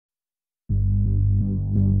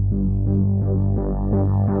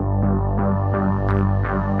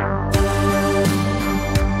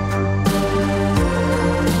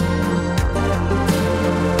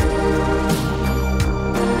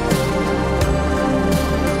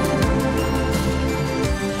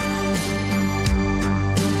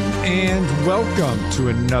welcome to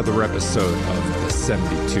another episode of the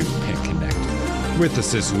 72 Pin Connect. With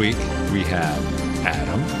us this week, we have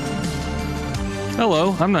Adam.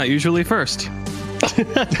 Hello, I'm not usually first.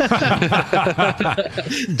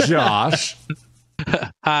 Josh.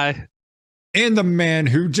 Hi. And the man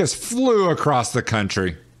who just flew across the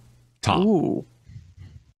country, Tom. Ooh.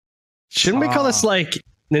 Shouldn't we call this like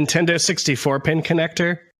Nintendo 64 pin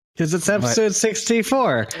connector? Because it's episode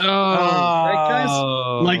 64. Oh, right, guys?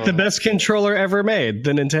 Like the best controller ever made,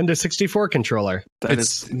 the Nintendo 64 controller. That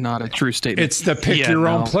is not a true statement. It's the pick your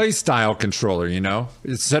own play style controller, you know?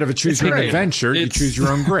 Instead of a choose your own adventure, you choose your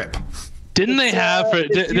own grip. Didn't they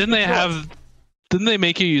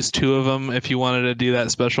make you use two of them if you wanted to do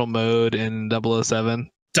that special mode in 007?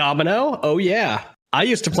 Domino? Oh, yeah. I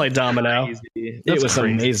used to play Domino. It was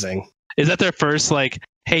amazing. Is that their first, like,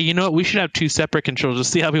 hey, you know what? We should have two separate controllers. Let's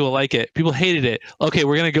see how people like it. People hated it. Okay,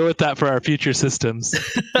 we're going to go with that for our future systems.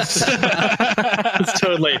 That's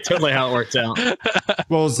totally how it worked out.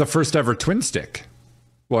 Well, it was the first ever twin stick.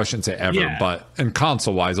 Well, I shouldn't say ever, but in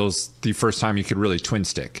console-wise, it was the first time you could really twin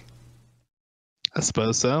stick. I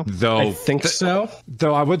suppose so. Though I think so.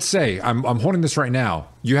 Though I would say, I'm holding this right now.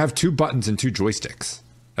 You have two buttons and two joysticks.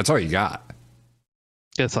 That's all you got.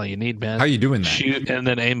 That's all you need, man. How you doing that? Shoot and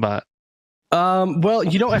then aimbot. Well,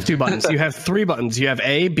 you don't have two buttons. You have three buttons. You have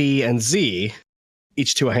A, B, and Z,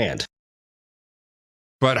 each to a hand.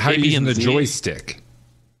 But how are you using the Z? joystick?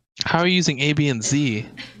 How are you using A, B, and Z?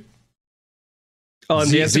 On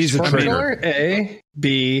the Z's a controller, trigger. A,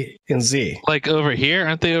 B, and Z. Like over here?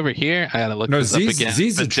 Aren't they over here? I gotta look this up again.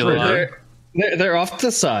 Z's a trigger. They're off to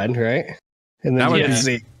the side, right? And then That would you have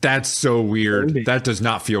be, Z. that's so weird. That does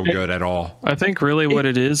not feel good at all. I think really what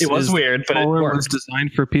it is. It was weird, but it was worked.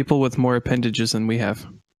 designed for people with more appendages than we have.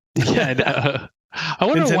 Yeah, I know. I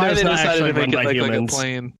wonder why Nintendo's they not decided to actually make it run by like a humans.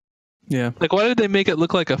 plane. Yeah. Like, why did they make it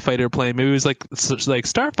look like a fighter plane? Maybe it was like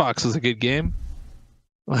Star Fox was a good game.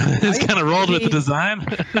 It's kind of rolled with the design.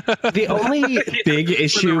 The only big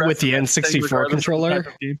issue with the N64 controller,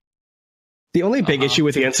 the only big issue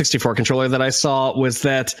with the N64 controller that I saw was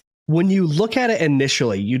that when you look at it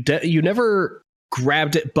initially, you never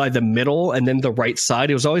grabbed it by the middle and then the right side.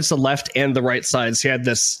 It was always the left and the right side. So you had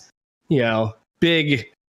this, big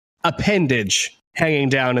appendage hanging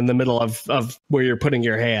down in the middle of where you're putting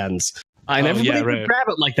your hands. And everybody would grab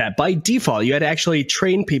it like that. By default, you had to actually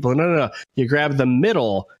train people. No. You grab the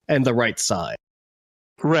middle and the right side.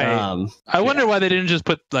 Right. I wonder why they didn't just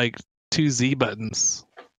put like two Z buttons.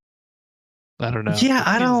 I don't know. Yeah,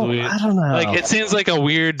 I don't know. Like, it seems like a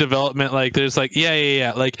weird development. Like, there's like,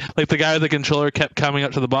 yeah. Like the guy with the controller kept coming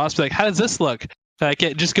up to the boss, be like, how does this look? Like,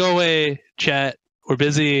 just go away, chat. We're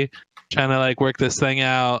busy trying to like work this thing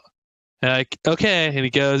out. And like, okay. And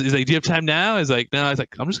he goes, he's like, do you have time now? He's like, no. He's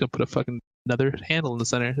like, I'm just gonna put a fucking another handle in the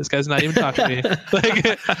center. This guy's not even talking to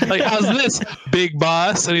me. like, how's this, big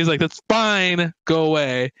boss? And he's like, that's fine. Go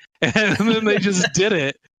away. And then they just did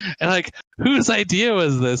it. And like, whose idea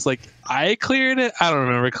was this? Like, I cleared it. I don't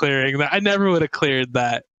remember clearing that. I never would have cleared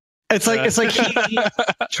that. It's like he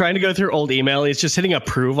trying to go through old email. He's just hitting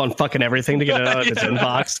approve on fucking everything to get it out of his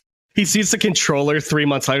inbox. He sees the controller 3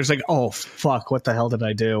 months later. He's like, oh, fuck, what the hell did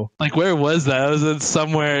I do? Like, where was that? I was in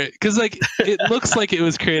somewhere. Because, like, it looks like it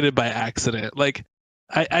was created by accident. Like,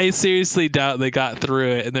 I seriously doubt they got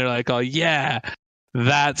through it and they're like, oh, yeah,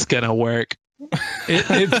 that's going to work.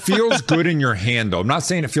 It feels good in your hand, though. I'm not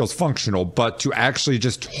saying it feels functional, but to actually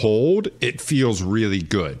just hold, it feels really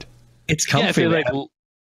good. It's comfy.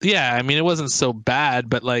 Yeah, I mean, it wasn't so bad,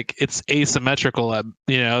 but like, it's asymmetrical.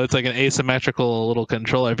 It's like an asymmetrical little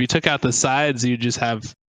controller. If you took out the sides, you just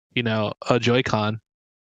have, a Joy-Con.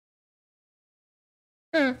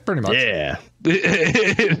 Pretty much. Yeah.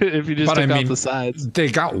 If you just took out the sides. They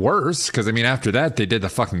got worse because after that they did the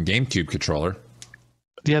fucking GameCube controller.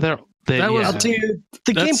 Yeah, dude,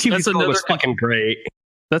 the GameCube controller was fucking great.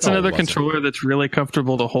 That's another controller that's really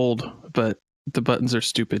comfortable to hold, but the buttons are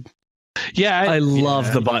stupid. Yeah, I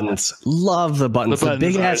love the buttons. Love the buttons. The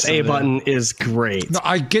big ass A button is great. No,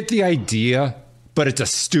 I get the idea, but it's a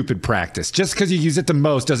stupid practice. Just because you use it the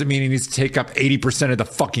most doesn't mean it needs to take up 80% of the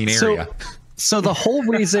fucking area. So the whole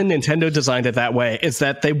reason Nintendo designed it that way is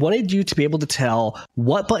that they wanted you to be able to tell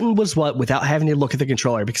what button was what without having to look at the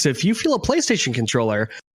controller. Because if you feel a PlayStation controller,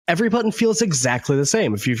 every button feels exactly the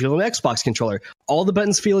same. If you feel an Xbox controller, all the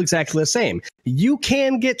buttons feel exactly the same. You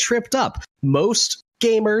can get tripped up. Most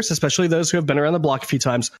gamers, especially those who have been around the block a few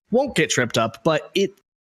times, won't get tripped up, but it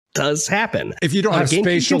does happen. If you don't have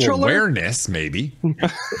spatial awareness, maybe.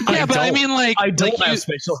 Yeah, but I mean, like, I don't have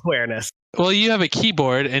spatial awareness. Well, you have a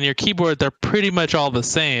keyboard, and your keyboard, they're pretty much all the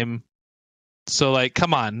same. So, like,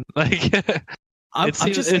 come on. Like, I'm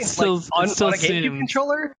just saying, still on a GameCube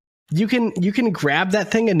controller, you can grab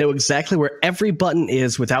that thing and know exactly where every button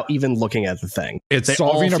is without even looking at the thing. It's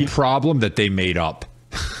solving a problem that they made up.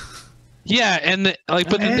 Yeah, and but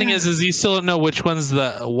the thing is you still don't know which one's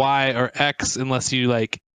the Y or X unless you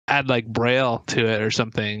add Braille to it or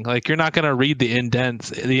something. You're not gonna read the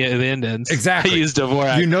indents. The indents. Exactly. I use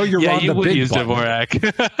Dvorak. You know you're on you the would big use button. Dvorak.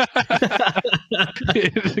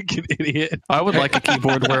 Idiot. I would like a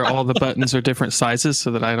keyboard where all the buttons are different sizes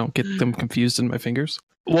so that I don't get them confused in my fingers.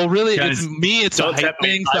 Well, really, Guys, it's a height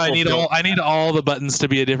thing. So I need all the buttons to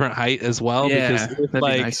be a different height as well. Yeah, because that'd be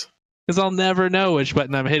nice. Because I'll never know which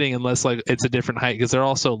button I'm hitting unless it's a different height because they're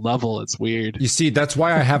all so level. It's weird. You see, that's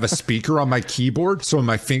why I have a speaker on my keyboard. So when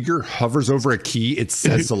my finger hovers over a key, it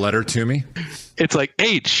says the letter to me. It's like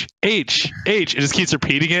H, H, H. It just keeps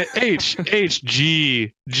repeating it. H, H,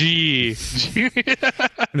 G, G, G.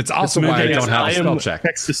 And it's also why I don't have a spell check.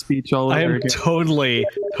 Text to speech all over I am again.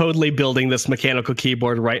 totally building this mechanical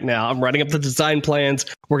keyboard right now. I'm writing up the design plans.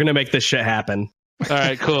 We're gonna make this shit happen. All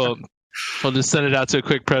right, cool. We'll just send it out to a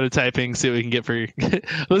quick prototyping, see what we can get for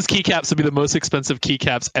those keycaps will be the most expensive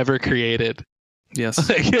keycaps ever created. Yes.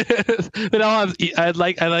 They all have.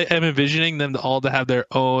 I'm envisioning them all to have their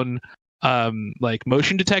own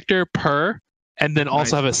motion detector per, and then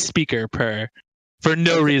also have a speaker per, for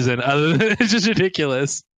no reason other than it's just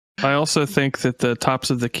ridiculous. I also think that the tops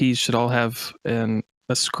of the keys should all have a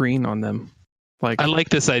screen on them. I like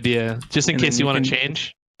this idea, just in case you want to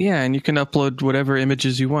change. Yeah, and you can upload whatever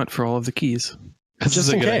images you want for all of the keys.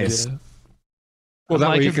 Just in case. Well, that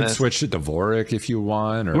way you can this. switch to Dvorak if you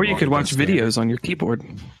want, Or you could watch videos on your keyboard.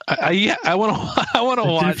 I want to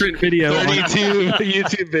watch different video. 32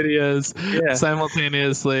 YouTube videos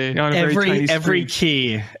simultaneously. On a very tiny Every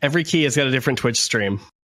screen. key has got a different Twitch stream.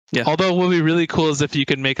 Yeah. Although what would be really cool is if you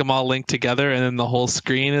could make them all linked together and then the whole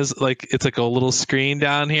screen is it's a little screen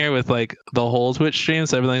down here with the whole Twitch stream,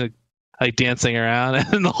 so everything dancing around,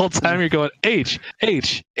 and the whole time you're going H,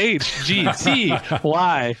 H, H, G, T,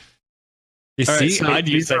 Y. You see, Right, so I'd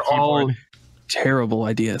use these that are all keyboard. terrible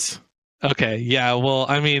ideas. Okay, yeah, well,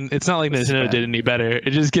 I mean, it's not like Nintendo did any better.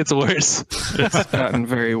 It just gets worse. It's gotten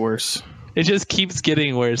very worse. It just keeps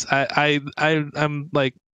getting worse. I'm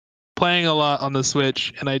playing a lot on the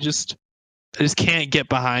Switch, and I just can't get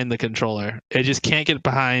behind the controller. I just can't get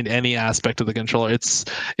behind any aspect of the controller. It's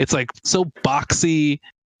so boxy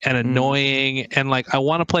and annoying, and I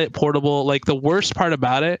want to play it portable. The worst part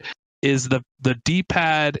about it is the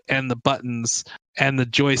D-pad and the buttons and the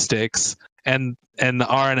joysticks and the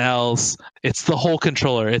R and L's. It's the whole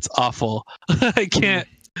controller. It's awful. I can't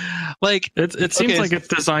it seems like it's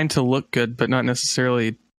designed to look good, but not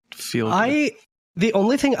necessarily feel good. The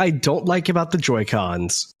only thing I don't like about the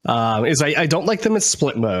Joy-Cons is I don't like them in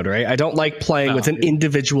split mode, right? I don't like playing with an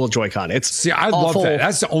individual Joy-Con. I love that.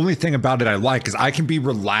 That's the only thing about it I like, is I can be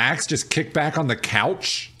relaxed, just kick back on the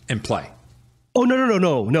couch and play. Oh,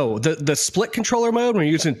 no. The split controller mode, when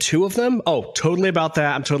you're using two of them, totally about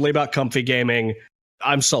that. I'm totally about comfy gaming.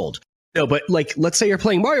 I'm sold. No, but let's say you're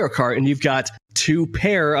playing Mario Kart and you've got two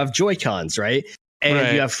pair of Joy-Cons, right?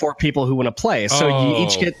 And you have four people who want to play. So you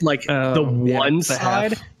each get one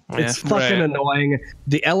side. It's fucking annoying.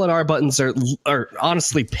 The L and R buttons are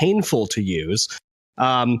honestly painful to use.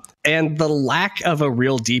 And the lack of a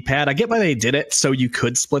real D-pad, I get why they did it so you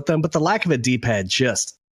could split them, but the lack of a D-pad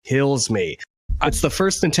just kills me. It's the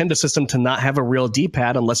first Nintendo system to not have a real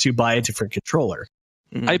D-pad unless you buy a different controller.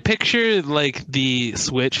 I picture the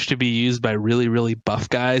Switch to be used by really, really buff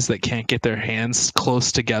guys that can't get their hands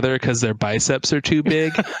close together because their biceps are too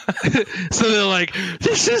big. So they're like,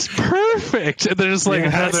 "This is perfect," and they're just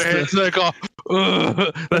have their hands that's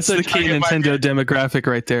the key Nintendo demographic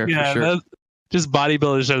right there. Yeah, for sure. Just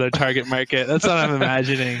bodybuilders are their target market. That's what I'm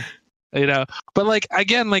imagining. But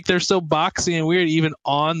again, they're so boxy and weird even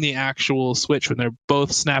on the actual Switch when they're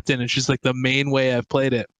both snapped in. It's just the main way I've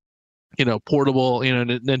played it. Portable,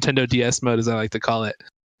 Nintendo DS mode, as I like to call it.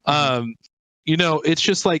 It's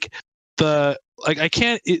just I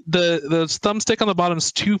can't. The thumbstick on the bottom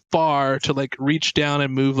is too far to reach down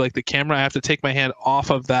and move the camera. I have to take my hand off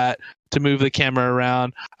of that to move the camera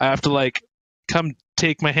around. I have to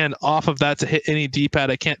take my hand off of that to hit any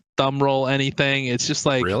D-pad. I can't thumb roll anything. It's just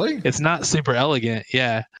really, it's not super elegant.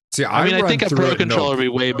 Yeah. See, I think a Pro controller would be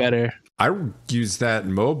way better. I use that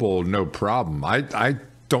mobile, no problem. I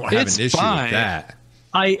don't have an issue with that.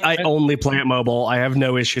 I only play it mobile. I have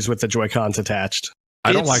no issues with the Joy-Cons attached.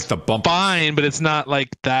 I don't like the bump. Fine, but it's not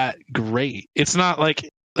that great. It's not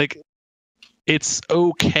it's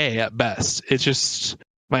okay at best. It's just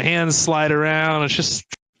my hands slide around. It's just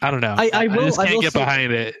I don't know. I just can't get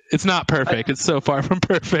behind it. It's not perfect. It's so far from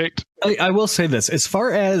perfect. I will say this. As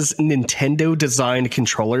far as Nintendo designed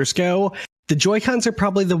controllers go, the Joy-Cons are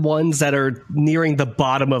probably the ones that are nearing the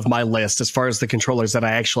bottom of my list as far as the controllers that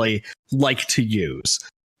I actually like to use.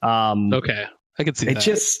 Okay, I can see that. It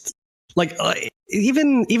just like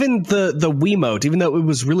even the Wiimote, even though it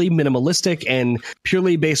was really minimalistic and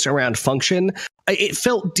purely based around function, it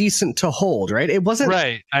felt decent to hold. Right, it wasn't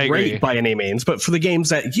great by any means, but for the games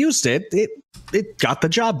that used it, it got the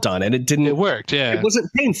job done, and it didn't. It worked. Yeah, it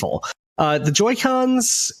wasn't painful. The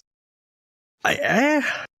Joy-Cons,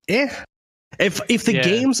 If the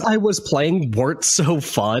games I was playing weren't so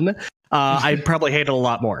fun, I'd probably hate it a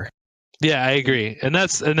lot more. Yeah, I agree, and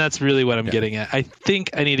that's really what I'm getting at. I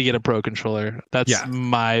think I need to get a Pro controller. That's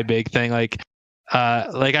my big thing. Like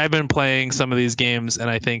I've been playing some of these games,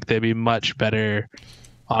 and I think they'd be much better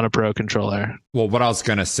on a Pro controller. Well, what I was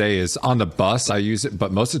gonna say is on the bus I use it,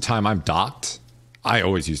 but most of the time I'm docked. I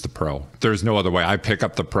always use the Pro. There's no other way. I pick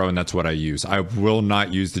up the Pro and that's what I use. I will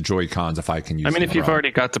not use the Joy-Cons if I can use if you've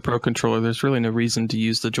already got the Pro controller, there's really no reason to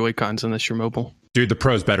use the Joy-Cons unless you're mobile. Dude, the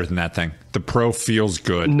Pro's better than that thing. The Pro feels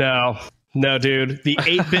good. No, dude. The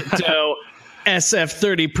 8BitDo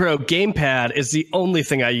SF30 Pro gamepad is the only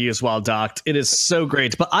thing I use while docked. It is so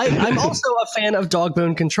great. But I'm also a fan of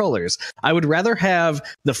dogbone controllers. I would rather have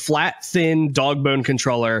the flat, thin dogbone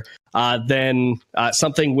controller than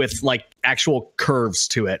something with like actual curves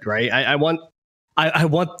to it, right? I want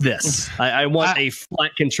this. I want a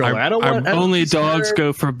flat controller. I don't want only dogs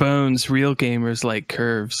go for bones. Real gamers like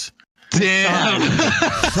curves. Damn.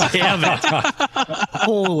 Damn it.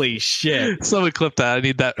 Holy shit. Someone clip that. I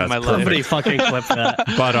need that in my life. Somebody fucking clip that.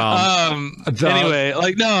 But anyway,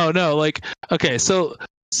 like no, like okay, so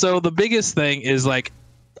the biggest thing is like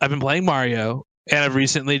I've been playing Mario and I've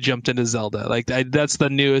recently jumped into Zelda. Like that's the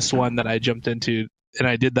newest one that I jumped into, and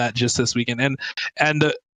I did that just this weekend.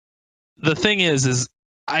 And the thing is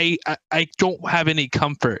I don't have any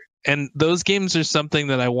comfort, and those games are something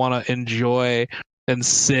that I want to enjoy and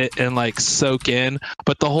sit and like soak in,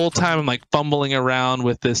 but the whole time I'm like fumbling around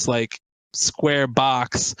with this like square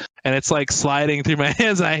box and it's like sliding through my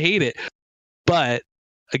hands and I hate it. But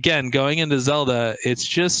again, going into Zelda, it's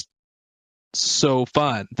just so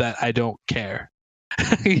fun that I don't care.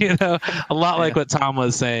 You know, a lot like what Tom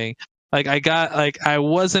was saying. Like I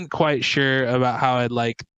wasn't quite sure about how I'd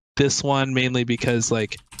like this one, mainly because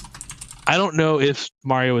like I don't know if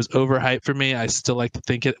Mario was overhyped for me. I still like to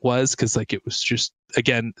think it was, because like it was just,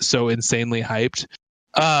 again, so insanely hyped.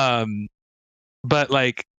 But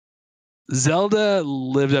like Zelda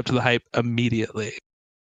lived up to the hype immediately.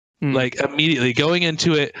 Like immediately going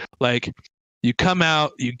into it, like you come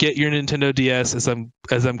out, you get your Nintendo DS, as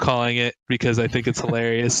I'm calling it, because I think it's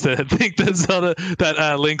hilarious to think that Zelda,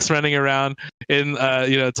 that Link's running around in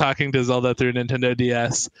talking to Zelda through Nintendo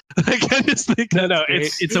DS. Like, I just think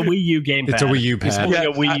it's a Wii U gamepad. It's a Wii U pad. Yeah,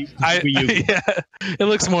 Wii U. Yeah, it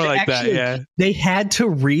looks more like that. Yeah, they had to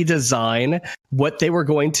redesign what they were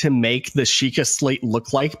going to make the Sheikah Slate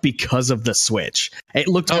look like because of the Switch. It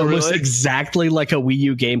looked almost exactly like a Wii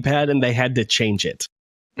U gamepad, and they had to change it.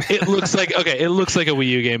 It looks like a Wii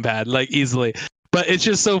U gamepad, like easily. But it's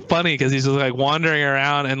just so funny because he's just like wandering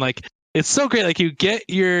around, and like it's so great. Like you get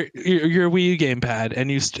your Wii U gamepad, and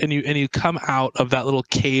you come out of that little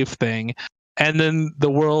cave thing, and then the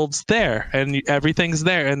world's there, and everything's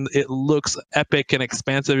there, and it looks epic and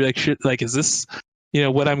expansive. You're like, shit, like, is this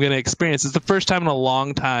what I'm going to experience? It's the first time in a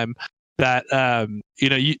long time that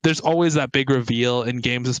there's always that big reveal in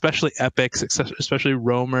games, especially epics, especially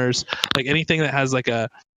roamers, like anything that has like an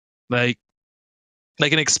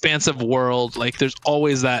expansive world. Like there's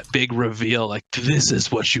always that big reveal, like this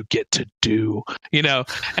is what you get to do,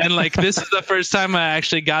 and like this is the first time I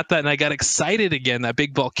actually got that, and I got excited again. That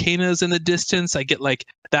big volcano's in the distance. I get like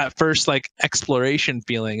that first like exploration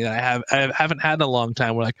feeling that I haven't had in a long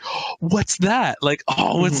time. We're like, oh, what's that? Like,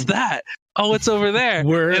 oh, what's that? Oh, it's over there.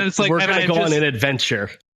 And it's like, we're gonna go on an adventure.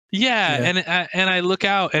 Yeah, and I look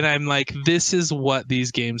out and I'm like, this is what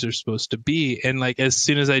these games are supposed to be. And like as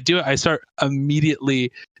soon as I do it, I start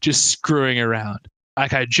immediately just screwing around.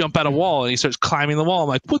 Like I jump at a wall and he starts climbing the wall. I'm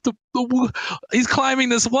like, what the he's climbing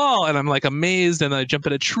this wall, and I'm like amazed. And I jump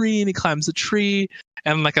at a tree and he climbs the tree,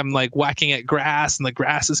 and like I'm like whacking at grass and the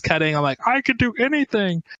grass is cutting. I'm like, I could do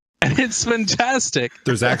anything. And it's fantastic.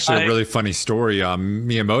 There's actually a really funny story.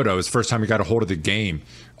 Miyamoto, his first time he got a hold of the game,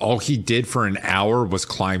 all he did for an hour was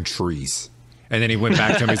climb trees. And then he went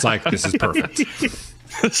back to him. He's like, this is perfect.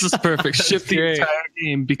 This is perfect. Shift the entire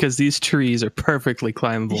game because these trees are perfectly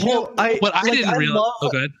climbable. Well, I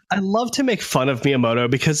love to make fun of Miyamoto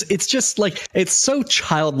because it's just like it's so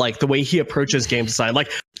childlike the way he approaches game design.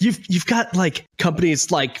 Like you've got like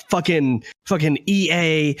companies like fucking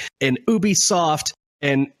EA and Ubisoft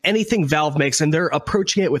and anything Valve makes, and they're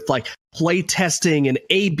approaching it with like play testing and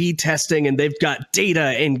A/B testing, and they've got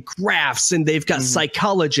data and graphs, and they've got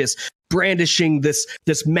psychologists brandishing this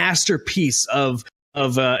masterpiece of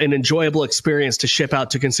an enjoyable experience to ship out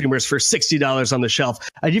to consumers for $60 on the shelf.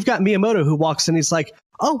 And you've got Miyamoto who walks in, he's like,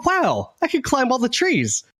 "Oh wow, I can climb all the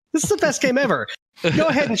trees. This is the best game ever. Go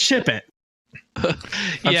ahead and ship it."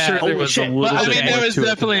 I'm sure there was a little I bit mean, more there was to it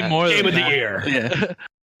definitely more Game than of the that. year. Yeah.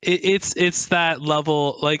 It's that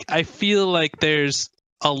level. Like I feel like there's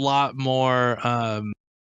a lot more.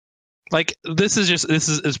 Like this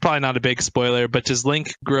is probably not a big spoiler, but does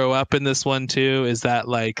Link grow up in this one too? Is that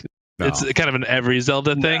like it's kind of an every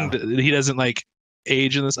Zelda thing? He doesn't like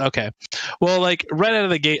age in this. Okay, well, like right out of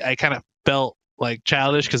the gate, I kind of felt like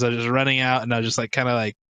childish because I was just running out and I was just like kind of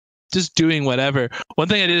like just doing whatever. One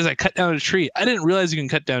thing I did is I cut down a tree. I didn't realize you can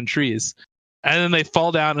cut down trees, and then they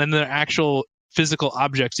fall down and they're actual physical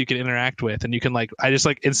objects you can interact with, and you can like I just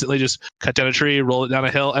like instantly just cut down a tree, roll it down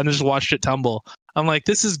a hill, and just watched it tumble. I'm like,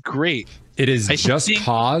 this is great. It is Just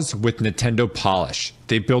Cause with Nintendo polish.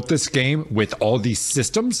 They built this game with all these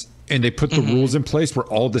systems, and they put the rules in place where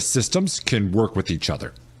all the systems can work with each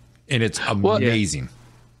other, and it's amazing.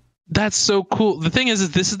 That's so cool. The thing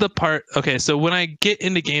is this is the part. Okay, so when I get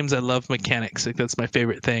into games, I love mechanics. Like that's my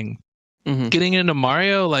favorite thing. Getting into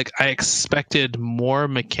Mario, like I expected more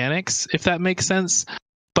mechanics, if that makes sense.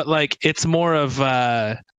 But like it's more of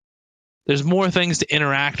there's more things to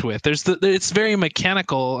interact with. It's very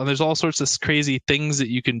mechanical, and there's all sorts of crazy things that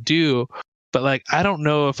you can do. But like I don't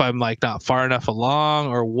know if I'm like not far enough along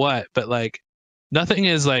or what. But like nothing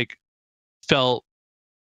is like felt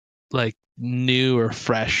like new or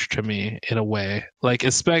fresh to me in a way. Like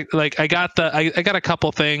I got a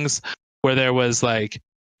couple things where there was like,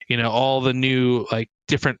 you know, all the new like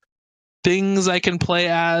different things I can play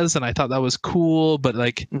as, and I thought that was cool. But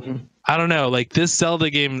like I don't know, like this Zelda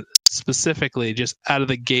game specifically, just out of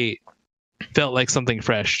the gate, felt like something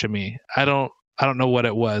fresh to me. I don't know what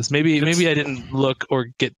it was. Maybe I didn't look or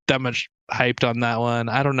get that much hyped on that one.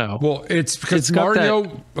 I don't know. Well, it's because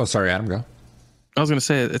Mario. Oh, sorry, Adam, go. I was going to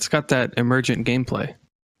say it's got that emergent gameplay.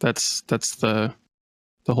 That's the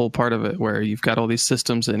whole part of it, where you've got all these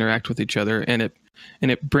systems that interact with each other, and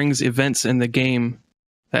it brings events in the game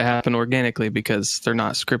that happen organically because they're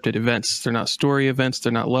not scripted events, they're not story events,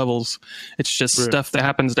 they're not levels. It's just stuff that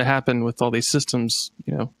happens to happen with all these systems,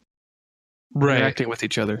 you know, interacting with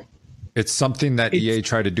each other. It's something that EA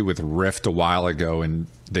tried to do with Rift a while ago, and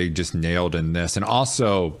they just nailed in this. And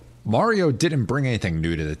also, Mario didn't bring anything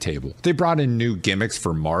new to the table. They brought in new gimmicks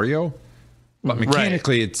for Mario, but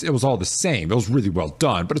mechanically it was all the same. It was really well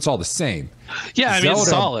done, but it's all the same. Yeah, I mean, it's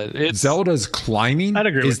solid. Zelda's climbing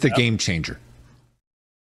is the game changer.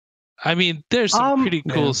 I mean, there's some pretty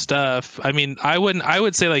cool stuff. I mean, I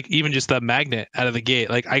would say like even just the magnet out of the gate.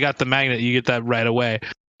 Like I got the magnet, you get that right away.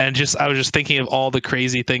 And I was just thinking of all the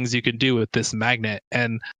crazy things you could do with this magnet.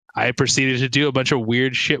 And I proceeded to do a bunch of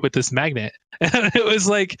weird shit with this magnet. And it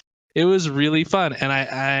was really fun. And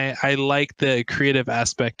I like the creative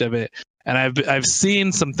aspect of it. And I've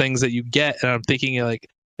seen some things that you get, and I'm thinking like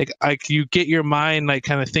you get your mind like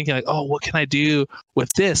kind of thinking like, oh, what can I do with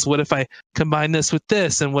this? What if I combine this with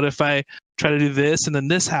this? And what if I try to do this and then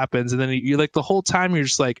this happens? And then you like the whole time you're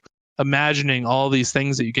just like imagining all these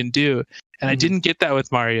things that you can do. And I didn't get that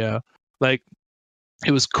with Mario. Like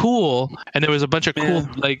it was cool, and there was a bunch of cool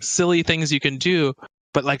like silly things you can do,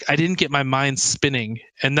 but like I didn't get my mind spinning.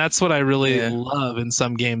 And that's what I really love in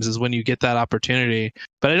some games, is when you get that opportunity.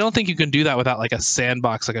 But I don't think you can do that without like a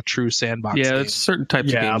sandbox, like a true sandbox game. It's certain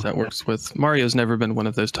types of games that works with. Mario's never been one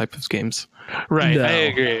of those types of games. Right. No. I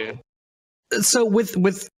agree. So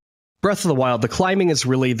with Breath of the Wild, the climbing is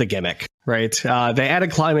really the gimmick, right? They added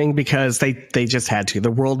climbing because they just had to.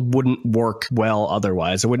 The world wouldn't work well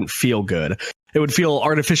otherwise. It wouldn't feel good. It would feel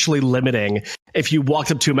artificially limiting if you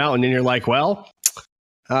walked up to a mountain and you're like, well,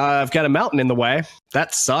 I've got a mountain in the way.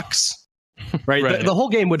 That sucks. Right? The whole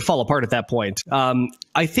game would fall apart at that point.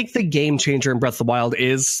 I think the game changer in Breath of the Wild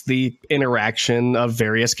is the interaction of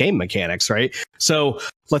various game mechanics, right? So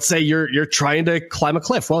let's say you're trying to climb a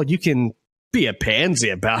cliff. Well, you can be a pansy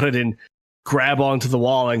about it and grab onto the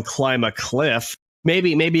wall and climb a cliff.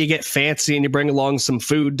 Maybe you get fancy and you bring along some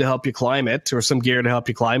food to help you climb it, or some gear to help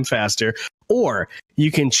you climb faster. Or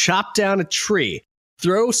you can chop down a tree,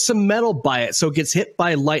 throw some metal by it so it gets hit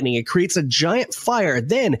by lightning. It creates a giant fire.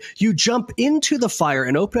 Then you jump into the fire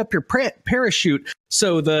and open up your parachute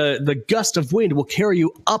so the gust of wind will carry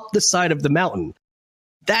you up the side of the mountain.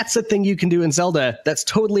 That's a thing you can do in Zelda. That's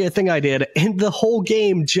totally a thing I did. And the whole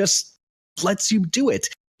game just lets you do it.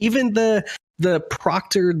 Even the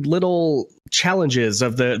proctored little challenges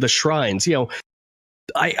of the shrines. You know,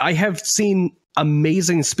 I have seen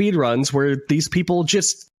amazing speedruns where these people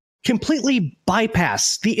just completely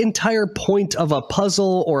bypass the entire point of a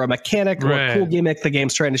puzzle or a mechanic or a cool gimmick the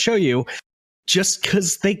game's trying to show you just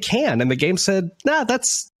because they can. And the game said, nah,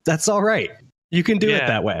 that's all right. You can do it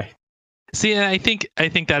that way. See, I think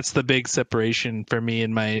that's the big separation for me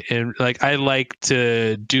in like, I like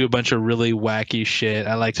to do a bunch of really wacky shit.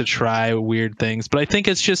 I like to try weird things, but I think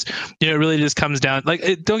it's just, you know, it really just comes down, like,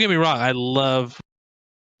 don't get me wrong. I love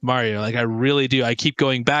Mario. Like, I really do. I keep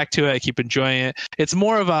going back to it. I keep enjoying it. It's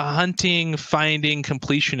more of a hunting, finding,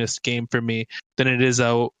 completionist game for me than it is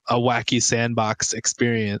a wacky sandbox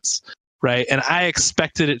experience. Right. And I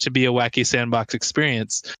expected it to be a wacky sandbox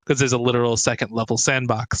experience because there's a literal second level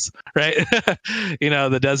sandbox, right? You know,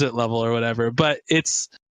 the desert level or whatever. But it's,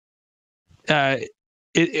 I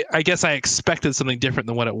guess I expected something different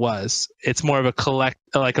than what it was. It's more of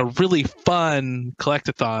like a really fun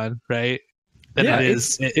collectathon, right? Than it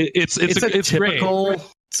is. It's a typical, great.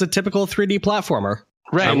 It's a typical 3D platformer.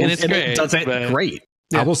 Right. And it's great. It does it great.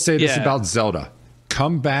 I will say this about Zelda.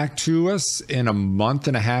 Come back to us in a month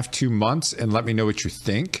and a half, 2 months, and let me know what you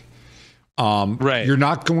think. You're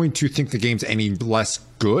not going to think the game's any less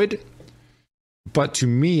good, but to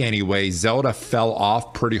me anyway, Zelda fell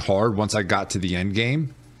off pretty hard once I got to the end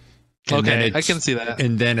game. And I can see that.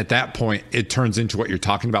 And then at that point, it turns into what you're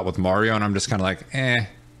talking about with Mario, and I'm just kind of like,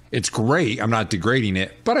 it's great. I'm not degrading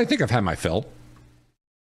it, but I think I've had my fill.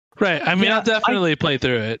 Right. I mean, I'll definitely play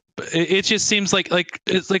through it. But it just seems like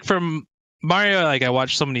it's like from Mario, like I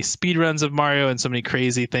watched so many speedruns of Mario and so many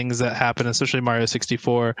crazy things that happen, especially Mario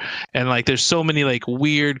 64. And like, there's so many like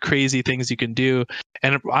weird, crazy things you can do.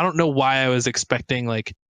 And I don't know why I was expecting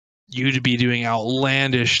like you to be doing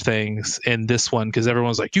outlandish things in this one, because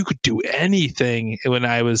everyone's like, you could do anything when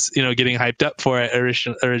I was, you know, getting hyped up for it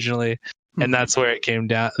originally. And that's where it came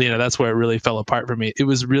down. You know, that's where it really fell apart for me. It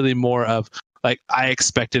was really more of like, I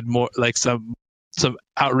expected more like some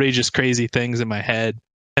outrageous, crazy things in my head.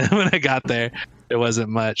 And when I got there, it wasn't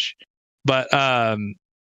much. But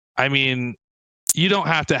I mean, you don't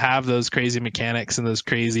have to have those crazy mechanics and those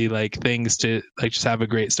crazy like things to like just have a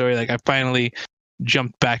great story. Like I finally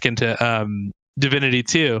jumped back into Divinity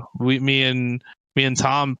 2. Me and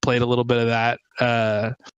Tom played a little bit of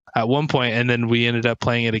that at one point, and then we ended up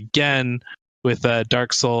playing it again with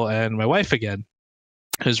Dark Soul and my wife again.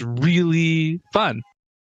 It was really fun.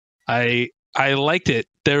 I liked it.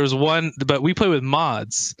 There was one, but we play with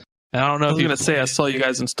mods. And I don't know if you're going to say I saw you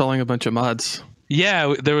guys installing a bunch of mods.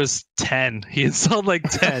 Yeah, there was 10. He installed like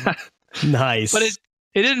 10. Nice. But it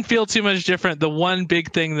didn't feel too much different. The one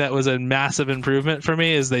big thing that was a massive improvement for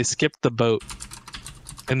me is they skipped the boat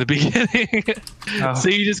in the beginning. So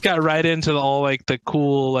you just got right into all like the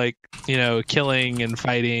cool, like, you know, killing and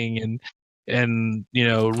fighting and you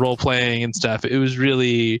know, role playing and stuff. It was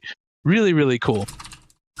really, really, really cool.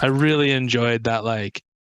 I really enjoyed that. Like,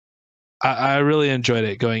 I really enjoyed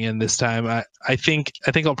it going in this time. I think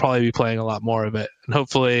I'll probably be playing a lot more of it, and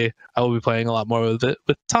hopefully I will be playing a lot more of it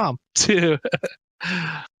with Tom too.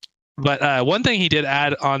 But one thing he did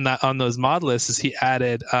add on those mod lists is he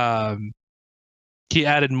added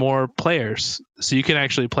more players, so you can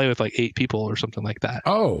actually play with like 8 people or something like that.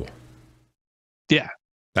 Oh, yeah,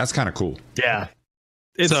 that's kind of cool. Yeah,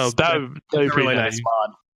 so that'd be a really nice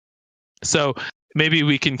mod. So maybe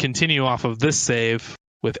we can continue off of this save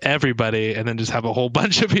with everybody, and then just have a whole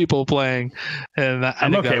bunch of people playing. And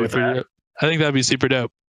I'm okay with that. I think that'd be super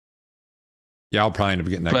dope. Yeah, I'll probably end up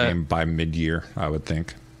getting that game by mid-year, I would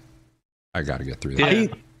think. I got to get through that. Yeah.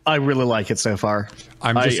 I really like it so far.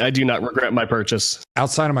 I do not regret my purchase.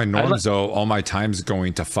 Outside of my norms, though, all my time's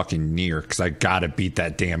going to fucking NieR because I got to beat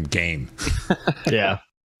that damn game. Yeah.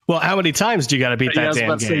 Well, how many times do you got to beat that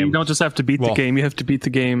damn game? You don't just have to beat the game; you have to beat the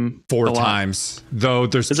game 4 times. Though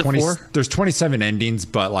there's 27 endings,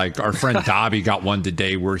 but like our friend Dobby got one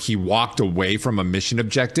today where he walked away from a mission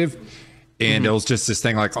objective, and it was just this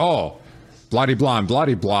thing like, oh, bloody blah and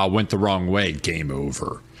bloody blah went the wrong way, game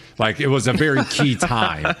over. Like it was a very key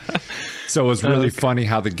time. So it was really funny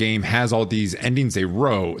how the game has all these endings they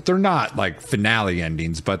wrote. They're not like finale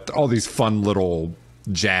endings, but all these fun little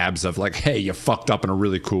jabs of like, hey, you fucked up in a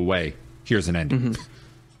really cool way. Here's an ending.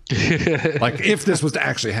 Like if this was to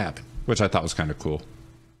actually happen, which I thought was kind of cool.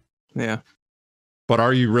 Yeah. But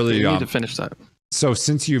are you really you need to finish that? So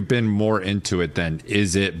since you've been more into it, then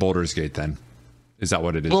is it Baldur's Gate? Then is that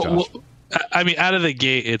what it is, Josh? Well, I mean, out of the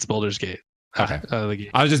gate, it's Baldur's Gate. Okay. Out of the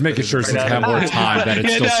gate. I was just making sure since I have more time that it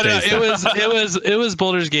still stays. It was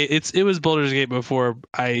Baldur's Gate. It was Baldur's Gate before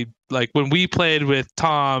I when we played with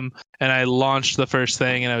Tom and I launched the first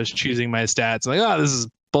thing and I was choosing my stats. I'm like, oh, this is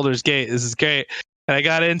Baldur's Gate. This is great. And I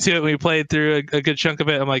got into it and we played through a good chunk of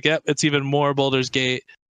it. I'm like, yep, it's even more Baldur's Gate.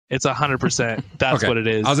 It's 100%. That's Okay. what it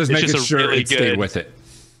is. I was just making sure really it stayed with it.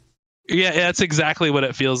 Yeah, that's exactly what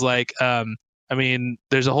it feels like. I mean,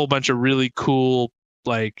 there's a whole bunch of really cool,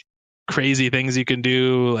 like, crazy things you can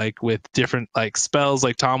do, like with different like spells,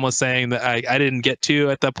 like Tom was saying that I didn't get to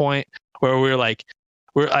at that point where we're like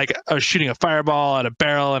I was shooting a fireball at a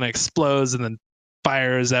barrel and it explodes and then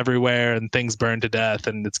fire is everywhere and things burn to death,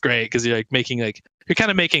 and it's great because you're like making like you're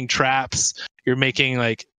kind of making traps. You're making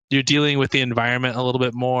like you're dealing with the environment a little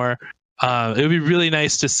bit more. It would be really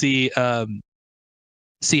nice to see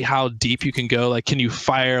how deep you can go. Like, can you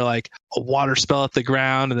fire like a water spell at the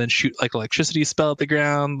ground and then shoot like electricity spell at the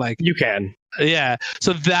ground? Like You can. Yeah.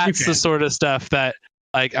 So that's the sort of stuff that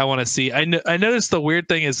like I want to see. I noticed the weird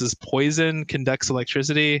thing is this poison conducts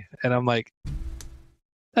electricity, and I'm like,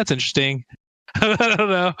 that's interesting. I don't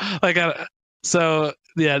know. Like, so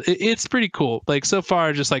yeah, it's pretty cool. Like so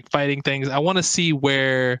far, just like fighting things. I want to see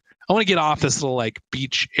where I want to get off this little like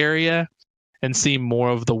beach area and see more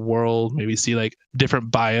of the world. Maybe see like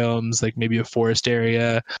different biomes, like maybe a forest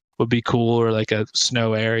area would be cool, or like a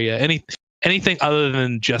snow area. Anything other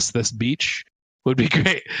than just this beach would be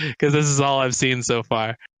great, because this is all I've seen so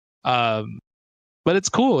far. But it's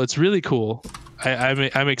cool. It's really cool.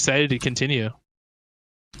 I'm excited to continue.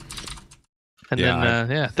 And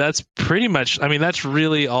then that's pretty much. I mean, that's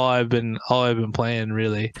really all I've been playing.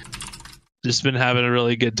 Really, just been having a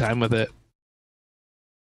really good time with it.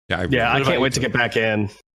 I can't wait to get back in.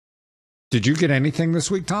 Did you get anything this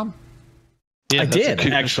week, Tom? Yeah, I did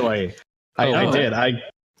actually. I did.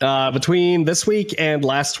 I between this week and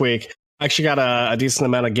last week, I actually got a decent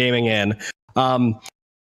amount of gaming in.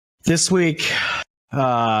 This week,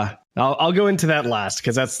 I'll go into that last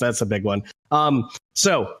because that's a big one.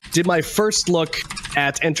 So did my first look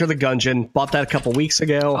at Enter the Gungeon. Bought that a couple weeks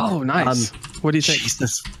ago. Oh, nice. What do you think?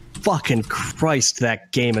 Jesus fucking Christ,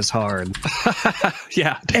 that game is hard.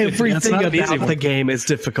 Yeah, everything about the game is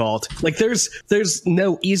difficult. Like there's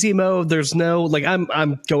no easy mode. There's no like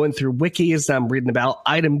I'm going through wikis. I'm reading about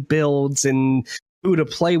item builds and who to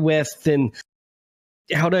play with and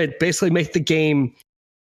how to basically make the game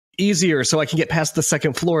easier so I can get past the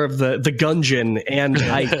second floor of the Gungeon, and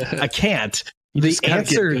I can't. The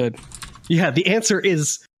answer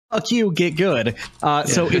is fuck you, get good.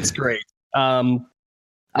 So it's great.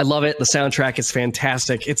 I love it. The soundtrack is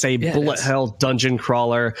fantastic. It's a bullet hell dungeon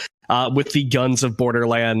crawler with the guns of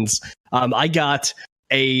Borderlands. I got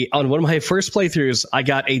on one of my first playthroughs, I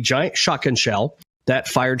got a giant shotgun shell that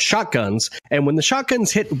fired shotguns, and when the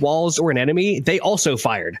shotguns hit walls or an enemy, they also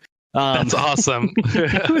fired. That's awesome.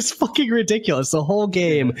 It was fucking ridiculous. The whole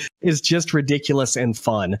game is just ridiculous and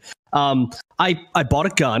fun. I bought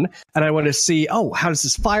a gun and I wanted to see, how does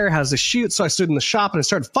this fire? How does this shoot? So I stood in the shop and I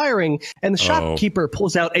started firing, and the shopkeeper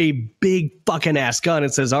pulls out a big fucking ass gun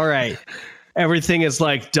and says, all right, everything is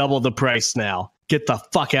like double the price now. Get the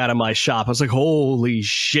fuck out of my shop. I was like, holy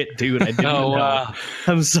shit, dude. I didn't know.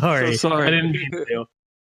 I'm sorry. So sorry. I didn't mean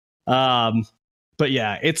to. But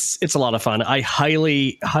yeah, it's a lot of fun. I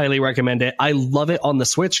highly recommend it. I love it on the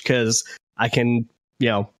Switch because I can,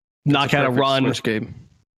 knock out a run. Switch game.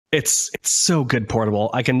 It's so good portable.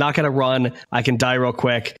 I can knock out a run. I can die real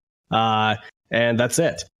quick, and that's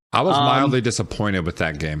it. I was mildly disappointed with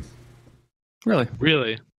that game.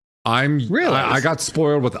 Really. I got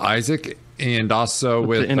spoiled with Isaac and also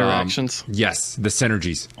with the interactions. Yes, the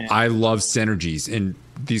synergies. Yeah. I love synergies in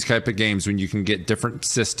these type of games when you can get different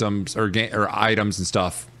systems or items and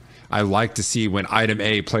stuff. I like to see when item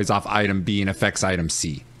A plays off item B and affects item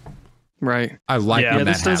C. Right. I like when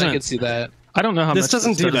that happens. I can see that. I don't know how this much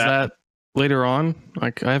doesn't this do does that later on.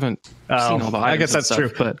 Like I haven't seen all the items. I guess that's stuff,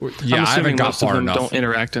 true. But yeah, I'm I haven't got most of far them enough. Don't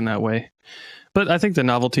interact in that way. But I think the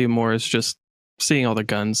novelty more is just seeing all the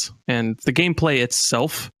guns, and the gameplay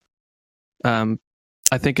itself.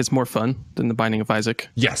 I think it's more fun than the Binding of Isaac.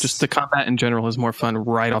 Yes, just the combat in general is more fun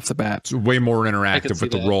right off the bat. It's way more interactive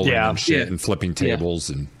with the rolling and shit and flipping tables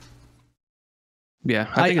and.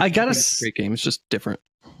 Yeah, I gotta it's a great game. It's just different.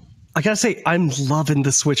 I gotta say, I'm loving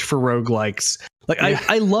the Switch for roguelikes. Like,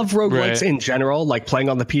 I love roguelikes in general, like playing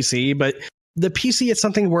on the PC, but the PC is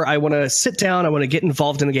something where I want to sit down, I want to get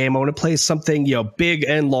involved in a game, I want to play something, big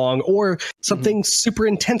and long, or something super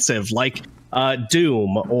intensive like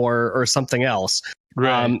Doom or something else.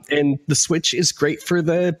 Right. And the Switch is great for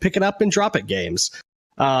the pick it up and drop it games.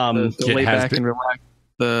 The It lay has back been- and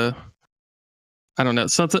relax. I don't know,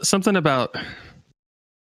 something about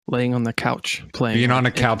laying on the couch playing. Being on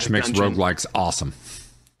a couch makes Gungeon. roguelikes awesome.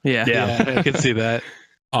 Yeah. Yeah, I can see that.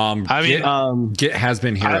 Get Has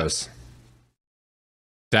Been Heroes.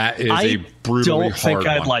 That is I a brutally don't think hard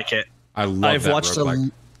I'd one. like it. I love I've that watched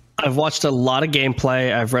roguelike. I've watched a lot of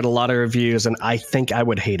gameplay. I've read a lot of reviews, and I think I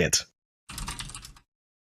would hate it.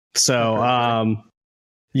 So,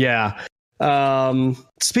 yeah.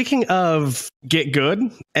 Speaking of get good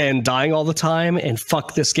and dying all the time, and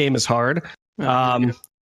fuck, this game is hard.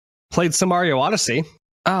 Played some Mario Odyssey.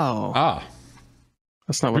 Ah,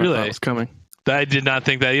 That's not what I Really? thought was coming. I did not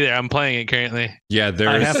think that either. I'm playing it currently. yeah.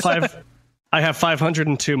 I have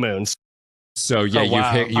 502 moons. So yeah, Oh,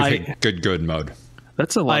 wow. you've hit good mode.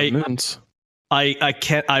 That's a lot I- of moons.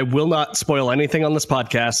 I will not spoil anything on this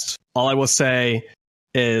podcast. All I will say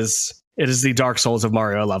is it is the Dark Souls of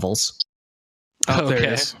Mario levels. Oh, there it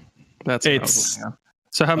Okay. is. That's It's- probably, yeah.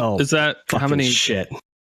 So how Oh, is that? How Fucking many? shit?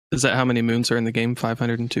 Is that how many moons are in the game?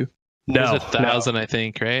 502. No, There's 1,000, I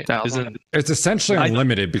think, right? 1,000. Isn't It's essentially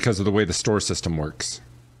unlimited because of the way the store system works.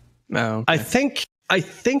 No. I think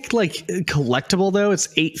like collectible though, it's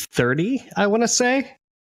 830. I want to say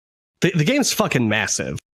the game's fucking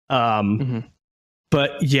massive. Mhm.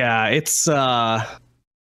 But yeah, it's I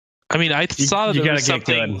mean, I saw you there gotta was get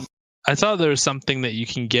something. good. I thought there was something that you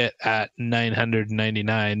can get at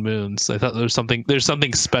 999 moons. I thought there's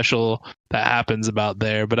something special that happens about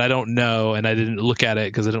there, but I don't know, and I didn't look at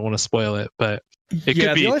it because I didn't want to spoil it. But it Yeah,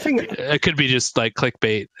 could be. the only thing It could be just like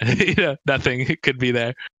clickbait. Nothing. It could be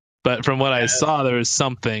there. But from what I saw, there was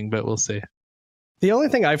something. But we'll see. The only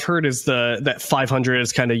thing I've heard is that 500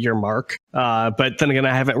 is kind of your mark. But then again,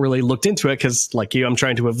 I haven't really looked into it because, like you, I'm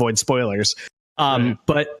trying to avoid spoilers. Right.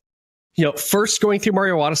 But first going through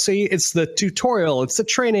Mario Odyssey, it's the tutorial, it's the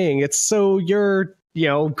training, it's so your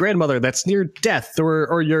grandmother that's near death,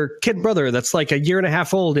 or your kid brother that's like a year and a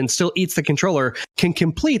half old and still eats the controller can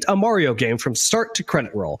complete a Mario game from start to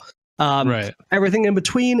credit roll. Right. Everything in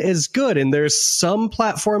between is good, and there's some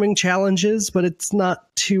platforming challenges, but it's not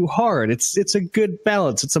too hard. It's a good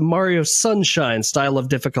balance. It's a Mario Sunshine style of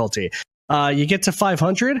difficulty. You get to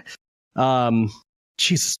 500.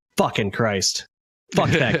 Jesus fucking Christ. Fuck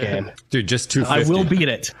that game. Dude, just 250. I will beat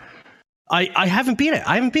it. I haven't beat it.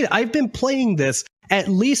 I've been playing this at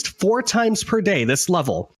least 4 times per day, this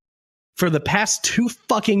level, for the past 2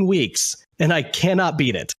 fucking weeks, and I cannot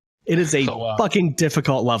beat it. It is a fucking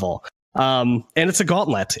difficult level. And it's a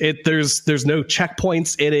gauntlet. There's no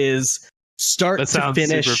checkpoints. It is start That to sounds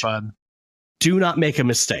finish. super fun. Do not make a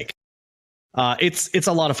mistake. It's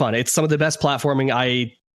a lot of fun. It's some of the best platforming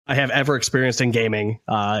I have ever experienced in gaming.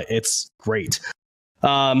 It's great.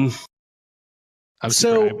 I'm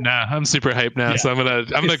so- super hyped now. I'm super hyped now. Yeah. So I'm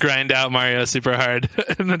gonna grind out Mario super hard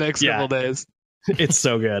in the next Yeah. couple days. It's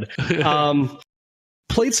so good.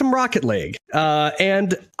 Played some Rocket League,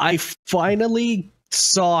 and I finally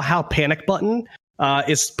saw how Panic Button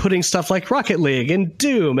is putting stuff like Rocket League and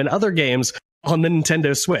Doom and other games on the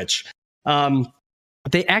Nintendo Switch.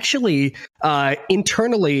 They actually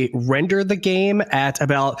internally render the game at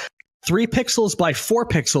about 3 pixels by 4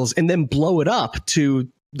 pixels and then blow it up to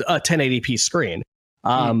a 1080p screen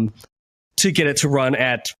to get it to run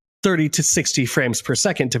at 30 to 60 frames per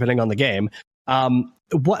second, depending on the game.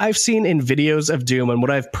 What I've seen in videos of Doom and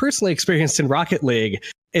what I've personally experienced in Rocket League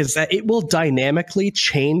is that it will dynamically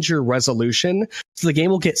change your resolution. So the game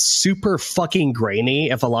will get super fucking grainy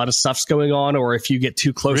if a lot of stuff's going on, or if you get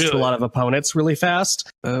too close to a Really? lot of opponents really fast.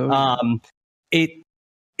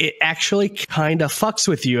 It actually kind of fucks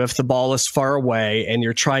with you if the ball is far away and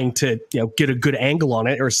you're trying to get a good angle on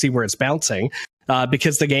it or see where it's bouncing,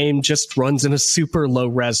 because the game just runs in a super low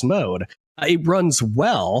res mode. It runs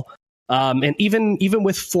well. And even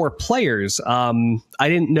with 4 players, I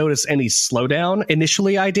didn't notice any slowdown.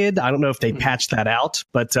 Initially, I did. I don't know if they patched that out,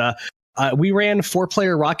 but we ran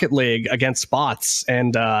 4-player Rocket League against bots,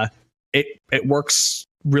 and it works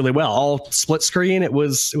really well. All split screen. It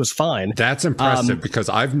was fine. That's impressive because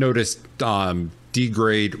I've noticed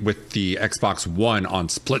degrade with the Xbox One on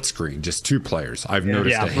split screen, just 2 players. I've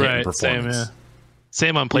noticed a hit in Right. performance.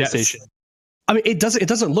 Same on PlayStation. Yes. I mean, it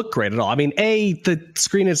doesn't look great at all. I mean, the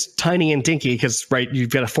screen is tiny and dinky because you've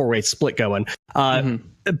got a 4-way split going.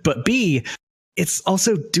 But B, it's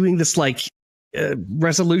also doing this like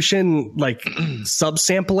resolution like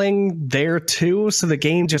subsampling there too, so the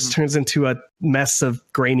game just turns into a mess of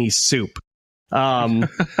grainy soup.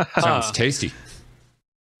 Sounds tasty.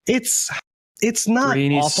 It's not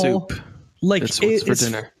Grainy awful. soup. Like It's what's for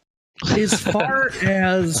dinner. as far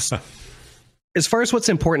as as far as what's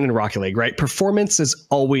important in Rocket League, right? Performance is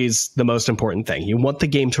always the most important thing. You want the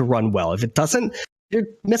game to run well. If it doesn't, you're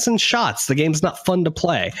missing shots. The game's not fun to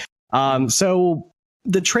play. So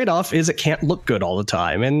the trade-off is it can't look good all the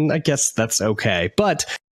time, and I guess that's okay. But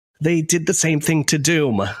they did the same thing to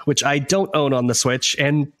Doom, which I don't own on the Switch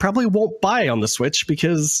and probably won't buy on the Switch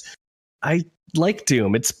because I like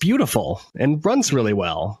Doom. It's beautiful and runs really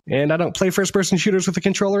well, and I don't play first-person shooters with a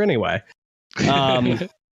controller anyway.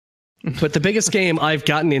 But the biggest game I've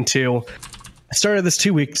gotten into, I started this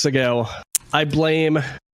 2 weeks ago. I blame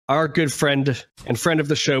our good friend and friend of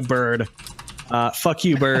the show, Bird. Fuck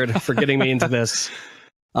you, Bird, for getting me into this.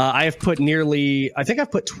 I have put I think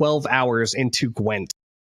I've put 12 hours into Gwent,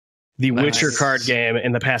 the Witcher card game,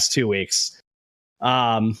 in the past 2 weeks.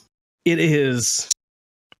 It is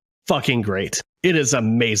fucking great. It is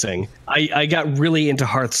amazing. I got really into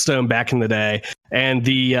Hearthstone back in the day, and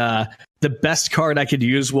the best card I could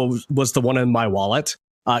use was the one in my wallet.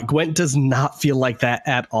 Gwent does not feel like that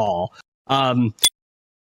at all.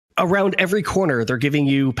 Around every corner, they're giving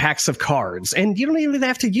you packs of cards, and you don't even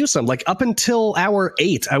have to use them. Like, up until hour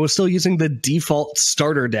 8, I was still using the default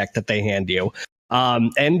starter deck that they hand you.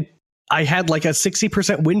 And I had like a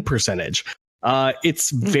 60% win percentage.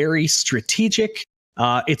 It's very strategic.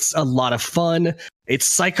 It's a lot of fun.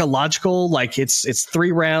 It's psychological. Like, it's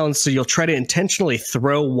 3 rounds, so you'll try to intentionally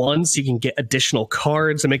throw one so you can get additional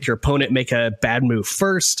cards and make your opponent make a bad move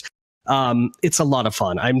first. It's a lot of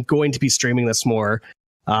fun. I'm going to be streaming this more,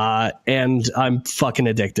 and I'm fucking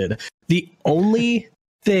addicted. The only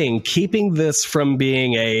thing keeping this from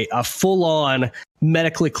being a full-on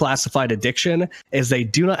medically classified addiction is they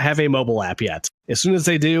do not have a mobile app yet. As soon as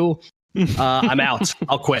they do, I'm out.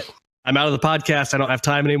 I'll quit. I'm out of the podcast. I don't have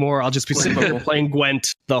time anymore. I'll just be sitting here playing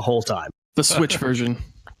Gwent the whole time. The Switch version.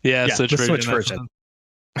 Yeah, the Switch version.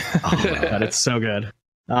 Oh my god, it's so good.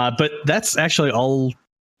 But that's actually all.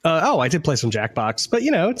 I did play some Jackbox, but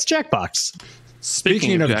it's Jackbox.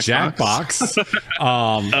 Speaking of Jackbox,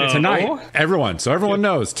 tonight, everyone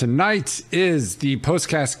knows, tonight is the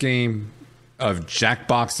postcast game of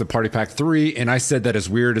Jackbox, the Party Pack 3, and I said that as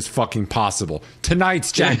weird as fucking possible.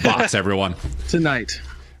 Tonight's Jackbox, everyone. Tonight.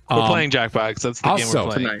 We're playing Jackbox. That's the game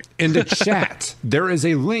we're playing. Tonight. In the chat, there is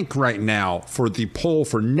a link right now for the poll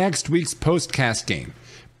for next week's postcast game.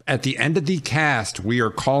 At the end of the cast, we are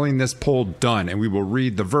calling this poll done, and we will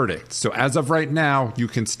read the verdict. So as of right now, you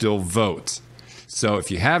can still vote. So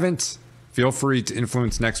if you haven't, feel free to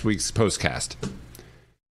influence next week's postcast.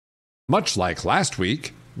 Much like last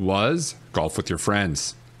week was Golf with Your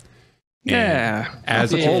Friends. Yeah. And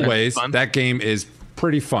as always, that game is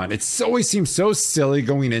pretty fun. It always seems so silly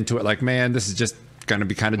going into it. Like, man, this is just going to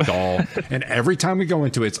be kind of dull. And every time we go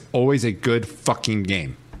into it, it's always a good fucking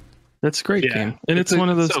game. That's a great game. And it's one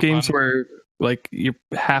of those games where, like, you're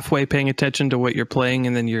halfway paying attention to what you're playing,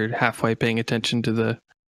 and then you're halfway paying attention to the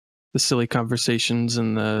silly conversations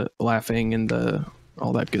and the laughing and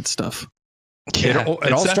all that good stuff. Yeah,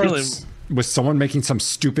 it all starts with someone making some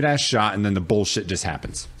stupid ass shot, and then the bullshit just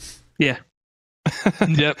happens. Yeah.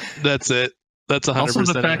 Yep, that's it. That's 100%. Also,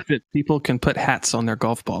 the fact that people can put hats on their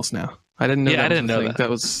golf balls now. I didn't know. Yeah, I didn't know that. That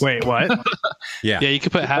was. Wait, what? Yeah, you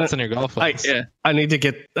can put hats on your golf balls. I need to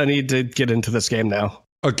get into this game now.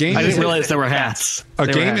 A game. I didn't realize there were hats. A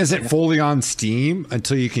game isn't fully on Steam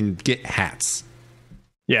until you can get hats.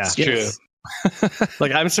 Yeah, it's true.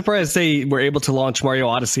 Like, I'm surprised they were able to launch Mario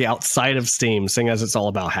Odyssey outside of Steam, seeing as it's all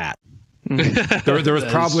about hat. There was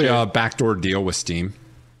probably a backdoor deal with Steam.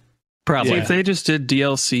 Probably. If they just did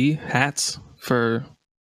DLC hats for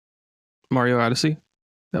Mario Odyssey,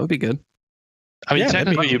 that would be good. I mean,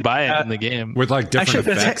 technically, you buy it in the game with like different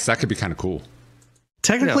effects. That could be kind of cool.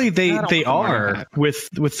 Technically, they are with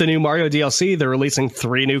the new Mario DLC. They're releasing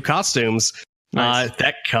 3 new costumes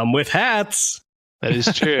that come with hats. That is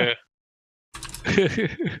true.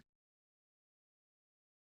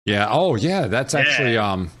 Yeah. Oh, yeah. That's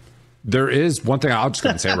actually there is one thing I'll just go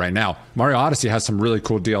and say right now. Mario Odyssey has some really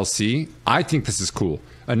cool DLC. I think this is cool.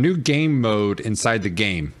 A new game mode inside the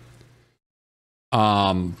game.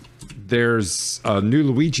 There's a new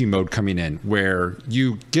Luigi mode coming in where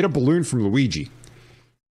you get a balloon from Luigi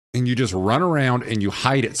and you just run around and you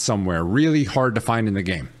hide it somewhere really hard to find in the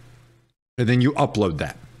game. And then you upload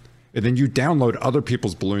that. And then you download other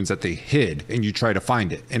people's balloons that they hid and you try to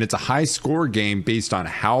find it. And it's a high score game based on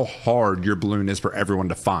how hard your balloon is for everyone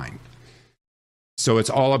to find. So it's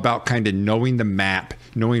all about kind of knowing the map,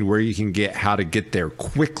 knowing where you can get, how to get there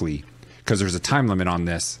quickly, because there's a time limit on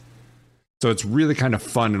this. So it's really kind of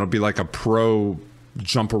fun. It'll be like a pro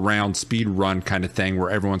jump around speed run kind of thing where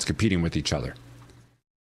everyone's competing with each other,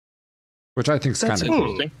 which I think is kind of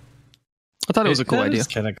interesting. I thought it was a cool idea.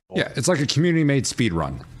 Cool. Yeah, it's like a community-made speed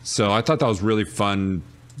run. So I thought that was really fun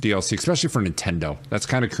DLC, especially for Nintendo. That's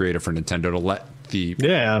kind of creative for Nintendo to let the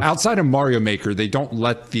outside of Mario Maker, they don't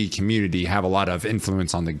let the community have a lot of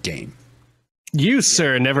influence on the game. You,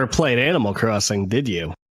 sir, never played Animal Crossing, did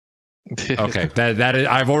you? Okay, that is,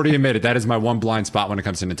 I've already admitted that is my one blind spot when it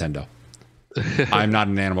comes to Nintendo. I'm not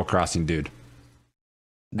an Animal Crossing dude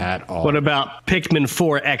at all. What about Pikmin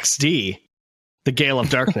 4 XD, the Gale of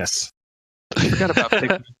Darkness? I forgot about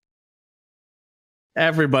Pikmin.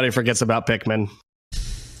 Everybody forgets about Pikmin.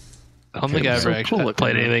 I don't think I ever actually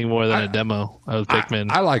played anything more than a demo of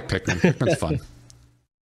Pikmin. I like Pikmin. Pikmin's fun.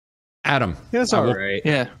 Adam. Yeah, it's all right.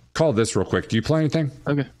 Yeah. Call this real quick. Do you play anything?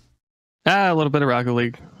 Okay. A little bit of Rocket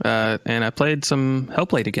League. And I played some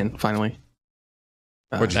Hellblade again, finally.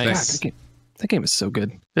 What'd you think? That game is so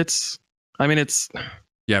good. It's...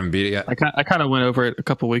 You haven't beat it yet? I kind of went over it a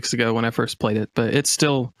couple weeks ago when I first played it, but it's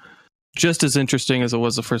still just as interesting as it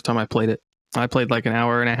was the first time I played it. I played like an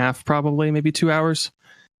hour and a half, probably, maybe 2 hours.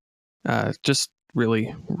 Just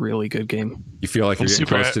really, really good game. You feel like you're getting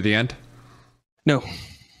close to the end? No.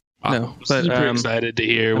 No. But super excited to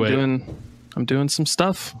hear I'm doing some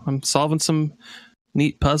stuff. I'm solving some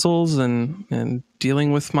neat puzzles and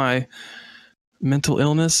dealing with my mental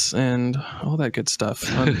illness and all that good stuff.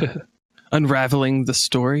 Unraveling the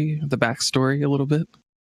story, the backstory a little bit.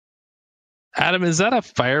 Adam, is that a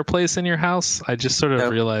fireplace in your house? I just sort of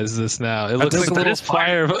realized this now. It looks like a little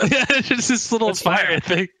fire. Yeah, it's just this little fire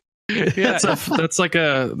thing. Yeah,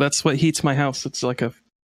 that's what heats my house. It's like a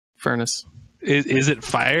furnace. Is it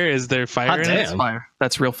fire? Is there fire in it? That's fire.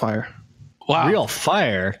 That's real fire. Wow. Real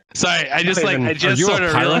fire. Sorry, I just sort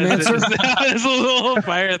of realized there's a little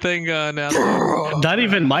fire thing going on. Not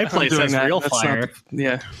even my place has real fire.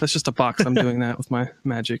 That's just a box. I'm doing that with my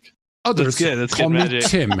magic. Oh, that's good. That's call good me magic.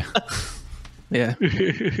 Tim. Yeah.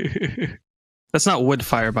 That's not wood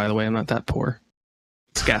fire, by the way. I'm not that poor.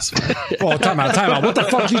 It's gas fire. Oh, time out. What the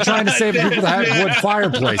fuck are you trying to say to people that have wood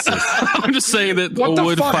fireplaces? I'm just saying that a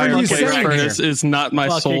wood fireplace furnace is not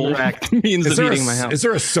my sole means of heating my house. Is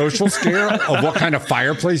there a social scale of what kind of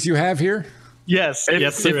fireplace you have here? Yes.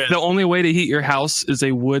 If the only way to heat your house is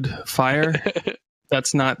a wood fire,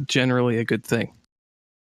 that's not generally a good thing.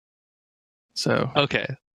 So. Okay.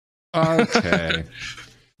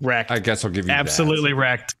 Wrecked. I guess I'll give you absolutely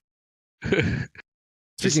wrecked.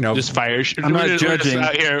 Just fire. I'm not judging.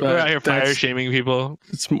 We're out here fire shaming people.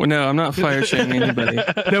 No, I'm not fire shaming anybody.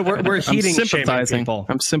 No, we're heating shaming people.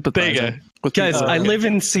 I'm sympathizing. Guys, I live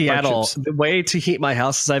in Seattle. The way to heat my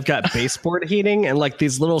house is I've got baseboard heating and like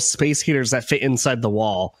these little space heaters that fit inside the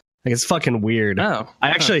wall. Like it's fucking weird. Oh,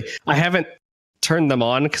 I haven't turned them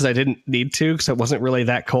on because I didn't need to because it wasn't really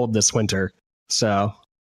that cold this winter. So,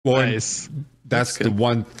 nice. That's the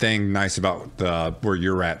one thing nice about where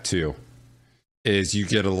you're at too. Is you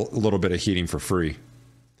get a little bit of heating for free.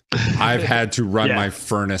 I've had to run my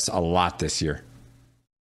furnace a lot this year.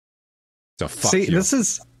 So fuck you. This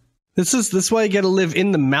is why you got to live in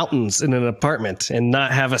the mountains in an apartment and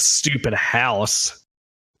not have a stupid house.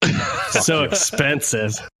 So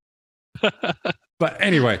expensive. But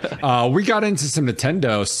anyway, we got into some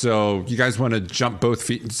Nintendo. So you guys want to jump both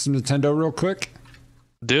feet into some Nintendo real quick?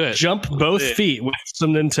 Do it. Jump both feet with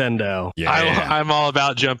some Nintendo. Yeah. I'm all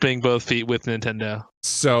about jumping both feet with Nintendo.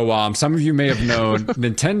 So some of you may have known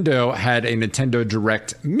Nintendo had a Nintendo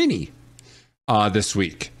Direct Mini this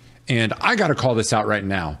week. And I got to call this out right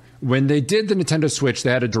now. When they did the Nintendo Switch,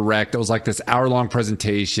 they had a Direct. It was like this hour-long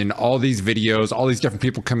presentation, all these videos, all these different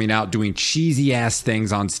people coming out doing cheesy-ass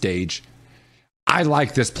things on stage. I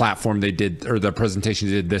like this platform they did, or the presentation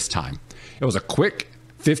they did this time. It was a quick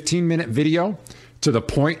 15-minute video. To the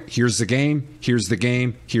point, here's the game, here's the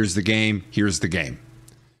game, here's the game, here's the game.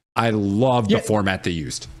 I love the format they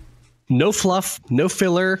used. No fluff, no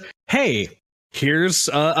filler. Hey, here's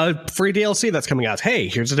a free DLC that's coming out. Hey,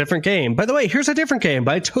 here's a different game. By the way, here's a different game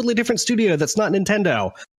by a totally different studio that's not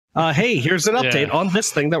Nintendo. Hey, here's an update on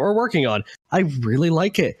this thing that we're working on. I really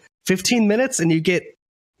like it. 15 minutes and you get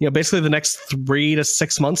basically the next 3 to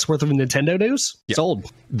 6 months worth of Nintendo news. Yeah.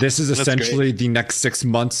 Sold. This is essentially the next 6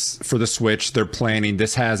 months for the Switch. They're planning.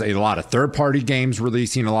 This has a lot of third-party games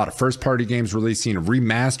releasing, a lot of first-party games releasing,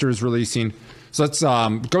 remasters releasing. So let's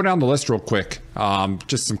go down the list real quick.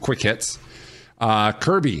 Just some quick hits.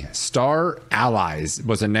 Kirby Star Allies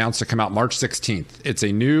was announced to come out March 16th. It's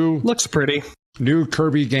a looks pretty. New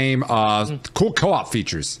Kirby game. Cool co-op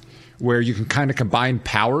features where you can kind of combine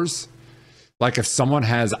powers. Like if someone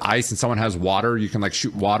has ice and someone has water, you can like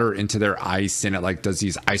shoot water into their ice and it like does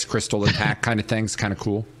these ice crystal attack kind of things. Kind of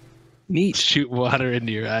cool. Neat. Shoot water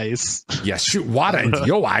into your ice. Yeah, shoot water into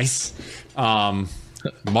your ice.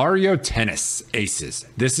 Mario Tennis Aces.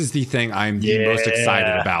 This is the thing I'm the most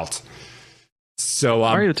excited about. So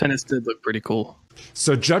Mario Tennis did look pretty cool.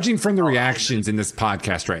 So judging from the reactions in this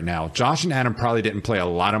podcast right now, Josh and Adam probably didn't play a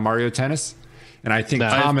lot of Mario Tennis, and I think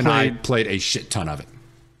Tom and I played a shit ton of it.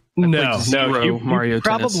 No, you Mario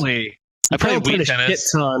probably. I played Wii a Tennis.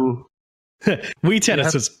 Shit ton. Wii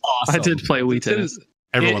Tennis is awesome. I did play Wii Tennis.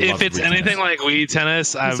 If it's anything like Wii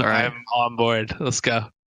Tennis, I'm on board. Let's go.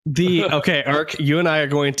 Okay, Ark, you and I are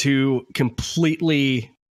going to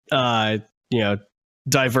completely,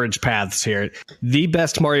 diverge paths here. The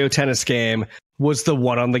best Mario Tennis game was the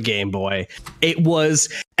one on the Game Boy. It was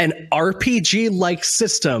an RPG-like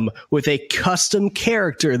system with a custom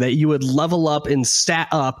character that you would level up and stat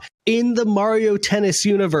up in the Mario Tennis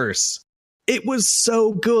universe. It was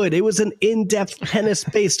so good. It was an in-depth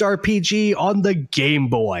tennis-based RPG on the Game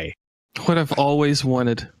Boy. What I've always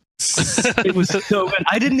wanted. It was so good.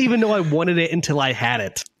 I didn't even know I wanted it until I had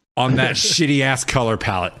it. On that shitty-ass color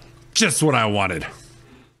palette. Just what I wanted.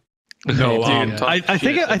 No, I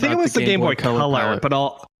think it was the Game Boy Color, but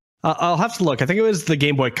I'll have to look. I think it was the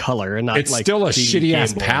Game Boy Color, and not it's still a shitty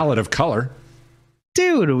ass palette of color.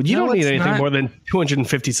 Dude, you don't need anything more than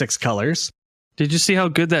 256 colors. Did you see how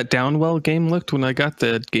good that Downwell game looked when I got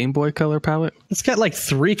the Game Boy Color palette? It's got like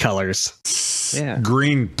 3 colors. Yeah,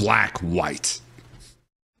 green, black, white.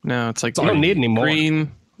 No, it's like I don't need any more.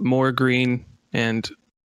 Green, more green, and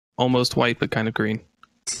almost white, but kind of green.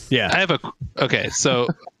 Yeah, I have so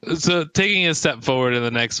taking a step forward in the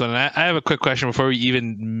next one, I have a quick question before we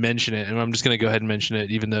even mention it, and I'm just going to go ahead and mention it,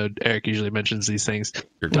 even though Eric usually mentions these things.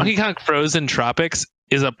 Donkey Kong Frozen Tropics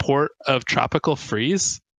is a port of Tropical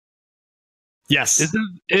Freeze. Yes.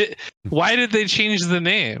 Why did they change the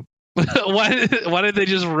name? why did they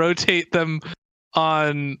just rotate them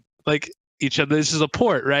on like each other? This is a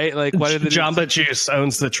port, right? Like, why did they Jamba Juice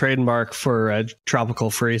owns the trademark for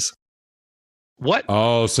Tropical Freeze. What?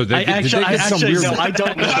 Oh, so they I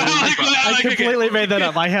don't know. I completely made that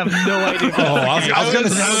up. I have no idea. I was going to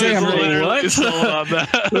say, what?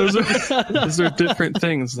 Those are different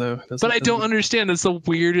things, though. But I don't understand. It's the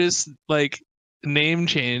weirdest name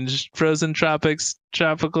change. Frozen Tropics,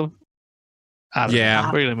 Tropical. I don't know.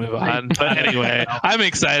 We're gonna move on. But anyway, I'm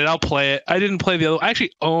excited. I'll play it. I didn't play the other. I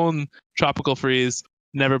actually own Tropical Freeze.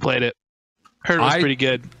 Never played it. Heard it was pretty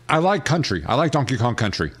good. I like Country. I like Donkey Kong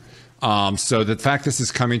Country. So the fact this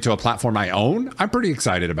is coming to a platform I own, I'm pretty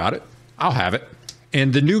excited about it. I'll have it.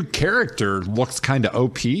 And the new character looks kind of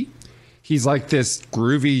OP. He's like this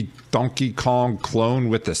groovy Donkey Kong clone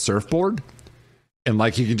with the surfboard. And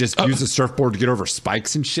he can just use the surfboard to get over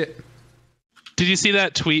spikes and shit. Did you see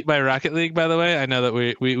that tweet by Rocket League, by the way? I know that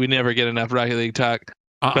we never get enough Rocket League talk.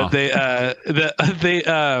 But they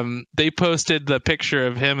posted the picture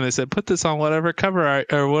of him and they said, put this on whatever cover art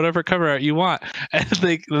you want. And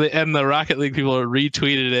the Rocket League people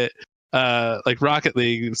retweeted it. Rocket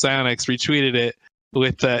League Psyonix retweeted it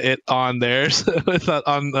with it on theirs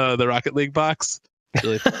on the Rocket League box.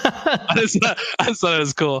 Really, I thought it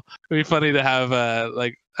was cool. It'd be funny to have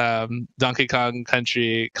Donkey Kong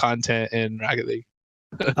Country content in Rocket League.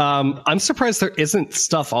 I'm surprised there isn't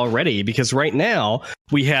stuff already, because right now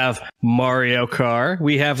we have Mario Kart,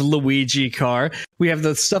 we have Luigi Kart, we have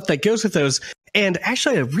the stuff that goes with those. And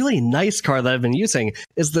actually, a really nice car that I've been using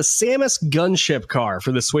is the Samus gunship car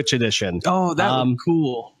for the Switch edition. Oh, that was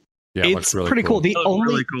cool. Yeah, it's really pretty cool. The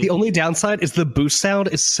only downside is the boost sound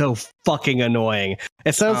is so fucking annoying.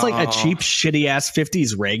 It sounds like a cheap, shitty ass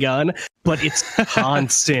 50s ray gun, but it's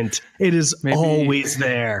constant. It is always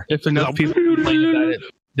there. If enough people complain about it,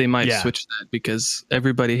 they might switch that, because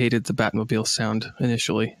everybody hated the Batmobile sound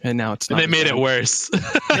initially, and now it's not. They made it worse.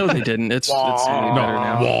 No, they didn't. It's better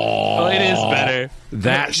now. Oh, it is better.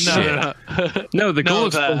 That shit. No, the goal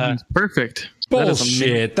explosion is perfect.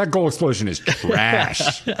 Bullshit. That goal explosion is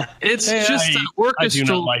trash. It's just orchestral. I do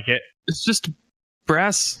not like it. It's just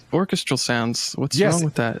brass orchestral sounds. What's wrong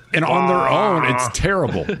with that? And on their own, it's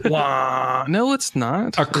terrible. No, it's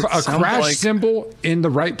not. A crash cymbal in the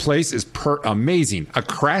right place is amazing. A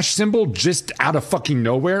crash cymbal just out of fucking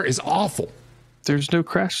nowhere is awful. There's no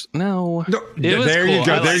crash. No. There you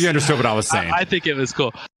go. There you understood what I was saying. I think it was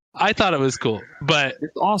cool. I thought it was cool, but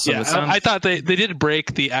it's awesome. Yeah, I thought they did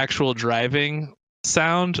break the actual driving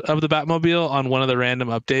sound of the Batmobile on one of the random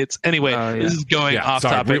updates. Anyway, this is going off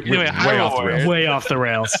topic. Way off the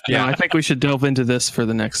rails. Yeah, I think we should delve into this for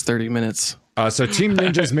the next 30 minutes. So Team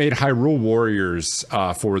Ninja's made Hyrule Warriors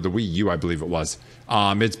for the Wii U, I believe it was.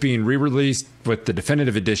 It's being re-released with the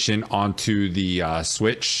definitive edition onto the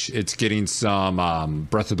Switch. It's getting some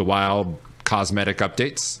Breath of the Wild cosmetic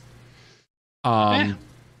updates.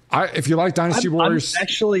 If you like Dynasty Warriors,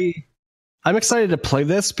 I'm excited to play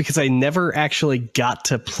this because I never actually got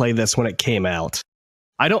to play this when it came out.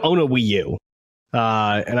 I don't own a Wii U.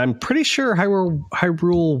 And I'm pretty sure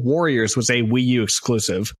Hyrule Warriors was a Wii U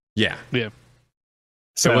exclusive. Yeah.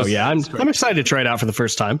 So I'm excited to try it out for the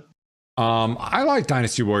first time. I like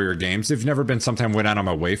Dynasty Warrior games. They've never been something I went out on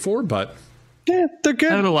my way for, but yeah, they're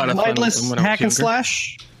good. I had a lot of fun mindless when I was hack and younger.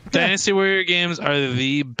 slash. Dynasty Warrior games are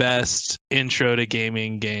the best intro to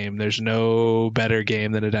gaming game. There's no better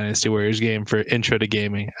game than a Dynasty Warriors game for intro to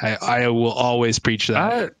gaming. I will always preach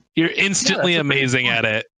that. You're instantly amazing at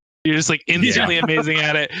it. You're just like instantly amazing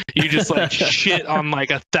at it. You just like shit on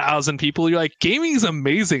like 1,000 people. You're like, gaming is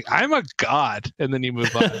amazing. I'm a god. And then you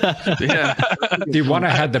move on. Yeah. the one I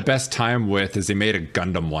had the best time with is they made a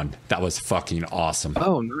Gundam one. That was fucking awesome.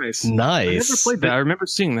 Oh, nice. Nice. I never played that. I remember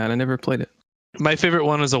seeing that. I never played it. My favorite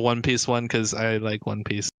one was a One Piece one because I like One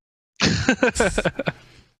Piece.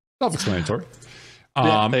 Self-explanatory.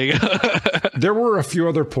 There you go. There were a few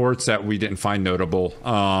other ports that we didn't find notable.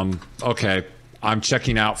 Okay. I'm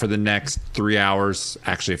checking out for the next 3 hours.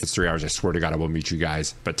 Actually, if it's 3 hours, I swear to God, I will meet you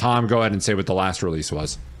guys. But Tom, go ahead and say what the last release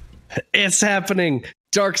was. It's happening.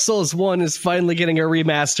 Dark Souls 1 is finally getting a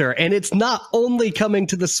remaster, and it's not only coming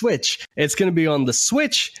to the Switch. It's going to be on the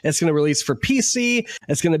Switch. It's going to release for PC.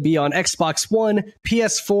 It's going to be on Xbox One,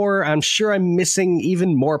 PS4. I'm sure I'm missing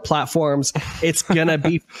even more platforms. It's going to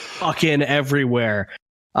be fucking everywhere.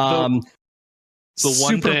 The one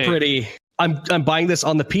super day. pretty. I'm buying this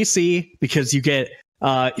on the PC because you get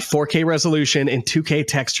 4K resolution and 2K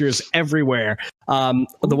textures everywhere. The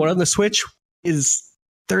one on the Switch is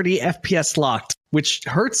 30 FPS locked, which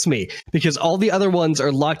hurts me because all the other ones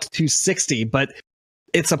are locked to 60, but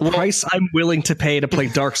it's a price I'm willing to pay to play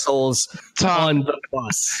Dark Souls on the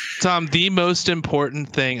bus. Tom, the most important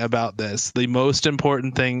thing about this is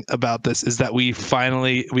that we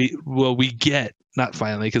get, not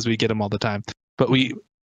finally, because we get them all the time, but we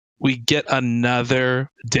get another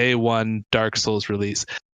day one Dark Souls release.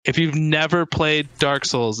 If you've never played Dark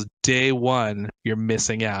Souls day one, you're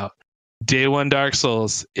missing out. Day one Dark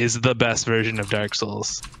Souls is the best version of Dark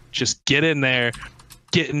Souls. Just get in there,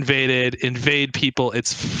 get invaded, invade people.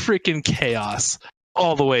 It's freaking chaos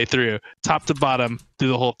all the way through, top to bottom, through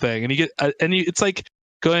the whole thing. And it's like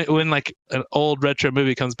going when like an old retro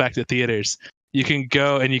movie comes back to theaters. You can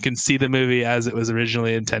go and you can see the movie as it was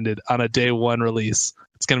originally intended on a day one release.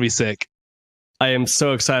 It's going to be sick. I am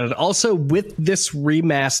so excited. Also, with this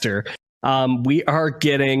remaster, we are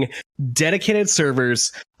getting dedicated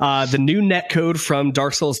servers, the new netcode from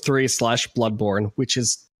Dark Souls 3 / Bloodborne, which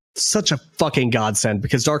is such a fucking godsend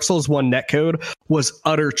because Dark Souls 1 netcode was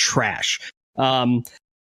utter trash.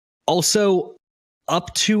 Also,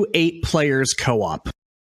 up to 8 players co-op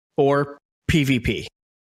or PvP.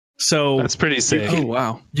 So That's pretty sick. Oh,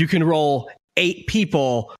 wow. you can roll 8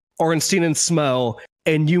 people, Ornstein and Smo,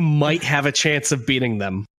 and you might have a chance of beating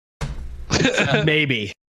them.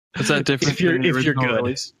 Maybe. Is that different? If you're than the original good.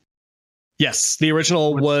 release? Yes, the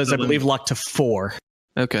original What's was, the I believe, limit? locked to 4.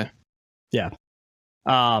 Okay.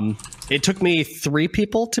 It took me 3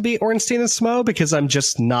 people to beat Ornstein and Smo because I'm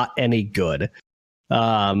just not any good.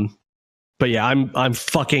 But yeah, I'm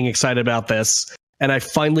fucking excited about this, and I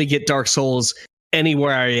finally get Dark Souls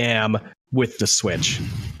anywhere I am with the Switch.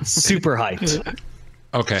 Super hyped.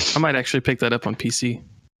 Okay. I might actually pick that up on PC.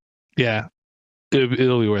 Yeah,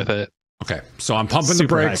 it'll be worth it. Okay. So I'm pumping the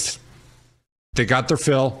Super brakes. They got their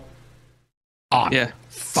fill. On. Yeah.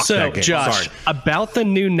 Fuck So, that game. Josh, Sorry. about the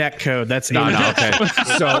new netcode that's No, in- okay.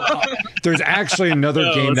 So there's actually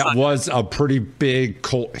another game that was a pretty big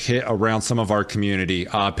cult hit around some of our community.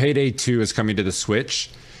 Payday 2 is coming to the Switch.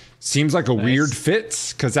 Seems like a weird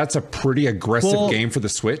fit because that's a pretty aggressive game for the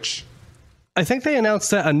Switch. I think they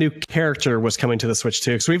announced that a new character was coming to the Switch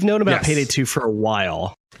too, because we've known about Yes. Payday 2 for a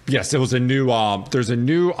while. Yes, it was a new. There's a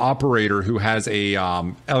new operator who has a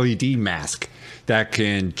LED mask that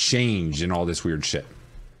can change and all this weird shit.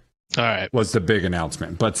 All right. Was the big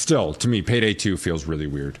announcement, but still, to me, Payday 2 feels really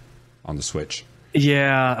weird on the Switch.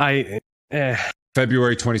 Yeah,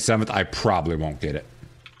 February 27th, I probably won't get it.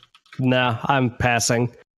 nah, I'm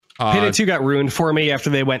passing. Payday 2 got ruined for me after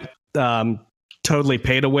they went totally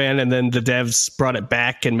pay to win, and then the devs brought it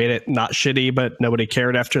back and made it not shitty, but nobody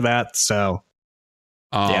cared after that. So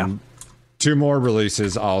yeah. 2 more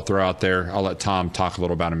releases I'll throw out there. I'll let Tom talk a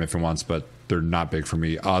little about them if he wants, but they're not big for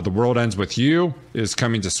me. The World Ends With You is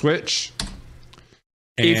coming to Switch.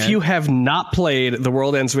 If you have not played The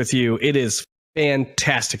World Ends With You, it is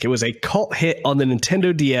fantastic. It was a cult hit on the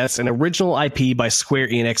Nintendo DS, an original IP by Square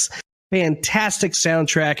Enix. Fantastic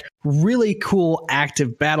soundtrack, really cool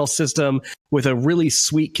active battle system with a really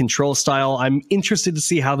sweet control style. I'm interested to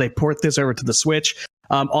see how they port this over to the Switch.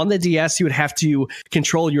 On the DS, you would have to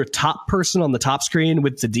control your top person on the top screen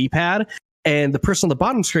with the D-pad, and the person on the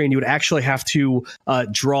bottom screen, you would actually have to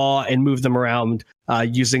draw and move them around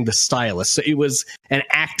using the stylus. So it was an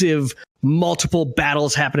active, multiple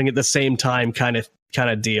battles happening at the same time kind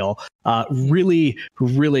of deal. Really,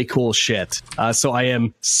 really cool shit. So I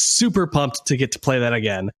am super pumped to get to play that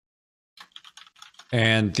again.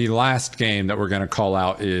 And the last game that we're going to call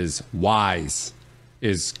out is Wise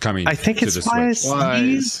is coming. I think to it's the Wise. Switch.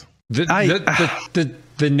 Wise.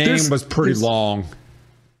 The name was pretty long,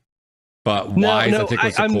 but Wise I think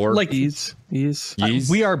was the core. Like, Yeez.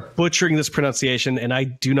 we are butchering this pronunciation, and I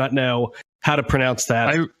do not know how to pronounce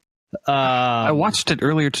that. I watched it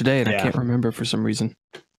earlier today, and yeah. I can't remember for some reason.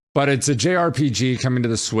 But it's a JRPG coming to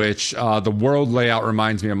the Switch. The world layout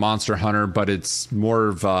reminds me of Monster Hunter, but it's more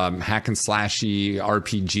of hack and slashy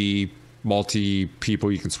RPG, multi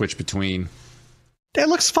people you can switch between. It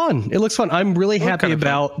looks fun. I'm really happy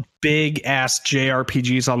about big ass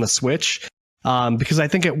JRPGs on the Switch because I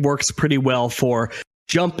think it works pretty well for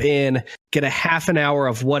jump in, get a half an hour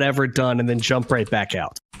of whatever done, and then jump right back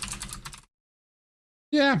out.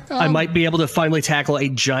 Yeah, I might be able to finally tackle a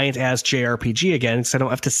giant ass JRPG again because I don't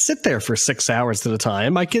have to sit there for 6 hours at a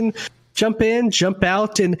time. I can jump in, jump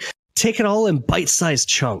out, and take it all in bite-sized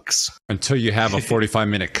chunks. Until you have a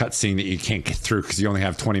 45-minute cutscene that you can't get through because you only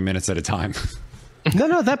have 20 minutes at a time.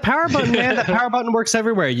 No, that power button, man, that power button works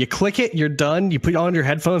everywhere. You click it, you're done. You put on your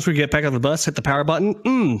headphones when you get back on the bus, hit the power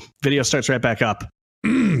button, video starts right back up.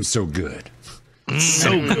 So good.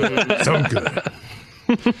 So good. So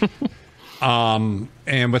good.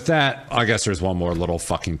 And with that, I guess there's one more little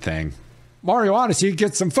fucking thing. Mario Odyssey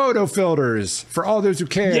gets some photo filters for all those who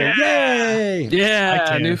care. Yeah. Yay!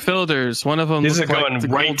 Yeah, new filters. One of them. This is going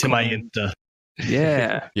right to my Insta.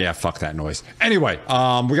 Yeah. Yeah, fuck that noise. Anyway, we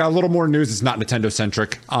got a little more news. It's not Nintendo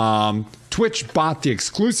centric. Twitch bought the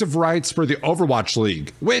exclusive rights for the Overwatch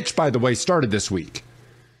League, which, by the way, started this week.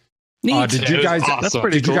 Did you guys? Awesome. That's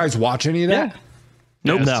pretty Did cool. you guys watch any of that? Yeah.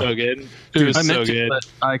 Nope. Yeah, so good. It was I so meant to, good. but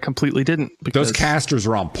I completely didn't. Those casters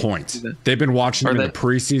are on point. They've been watching them in the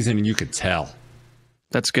preseason, and you could tell.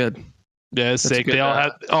 That's good. Yeah, it's sick. good. They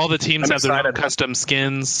all the teams I'm have their own excited. custom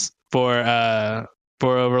skins for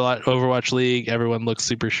Overwatch League. Everyone looks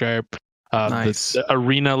super sharp. Nice. The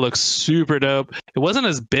arena looks super dope. It wasn't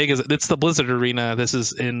as big as it's the Blizzard Arena. This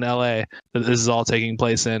is in LA that this is all taking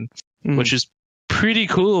place in, which is pretty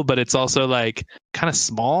cool, but it's also like kind of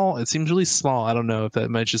small. It seems really small. I don't know if that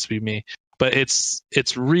might just be me, but it's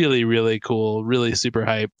really, really cool, really super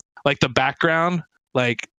hype. Like the background,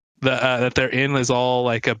 like that they're in is all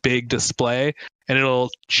like a big display, and it'll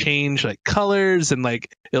change like colors and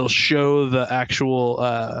like it'll show the actual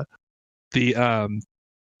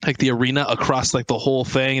like the arena across like the whole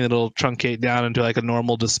thing, and it'll truncate down into like a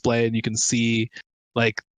normal display, and you can see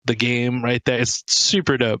like the game right there. It's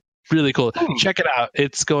super dope. Really cool. Check it out.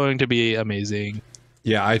 It's going to be amazing.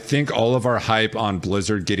 Yeah, I think all of our hype on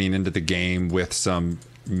Blizzard getting into the game with some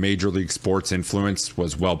Major League Sports influence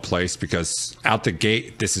was well placed because out the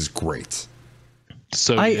gate, this is great.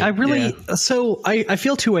 So I really I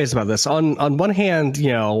feel two ways about this. On one hand,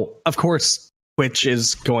 of course, Twitch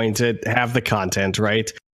is going to have the content, right?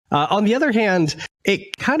 On the other hand,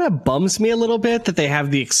 it kind of bums me a little bit that they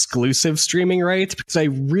have the exclusive streaming right because I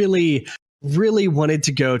really wanted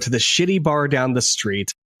to go to the shitty bar down the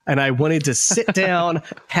street and I wanted to sit down,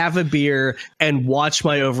 have a beer, and watch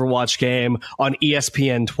my Overwatch game on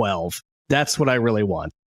ESPN 12. That's what I really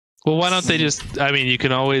want. Well, why don't they just? I mean, you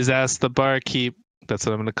can always ask the barkeep. That's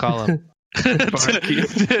what I'm going to call him.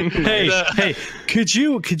 Hey, could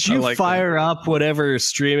you like fire up whatever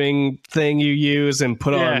streaming thing you use and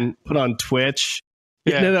put on Twitch?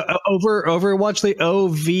 Yeah. No, Overwatch the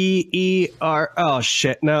OVER. Oh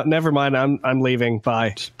shit! No, never mind. I'm leaving.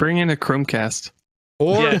 Bye. Just bring in a Chromecast.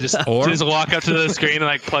 Or, just walk up to the screen and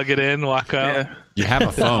like plug it in, walk out. Yeah. you have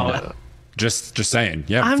a phone. Just saying.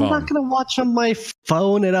 You have a I'm phone. not gonna watch on my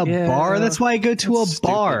phone at a bar. That's why I go to a That's stupid.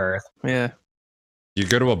 bar. Yeah. You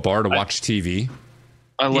go to a bar to watch TV.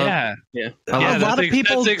 I love. Yeah. Yeah. A lot of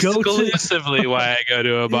people that's go to. exclusively why I go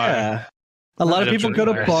to a bar. Yeah. A lot of people go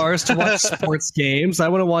to bars to watch sports games. I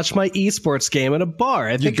want to watch my eSports game at a bar.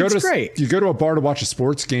 I think it's great. You go to a bar to watch a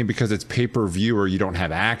sports game because it's pay-per-view or you don't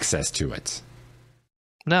have access to it.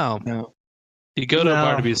 No. You go to a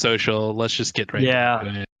bar to be social. Let's just get right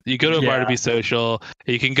into it. You go to a bar to be social.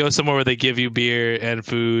 You can go somewhere where they give you beer and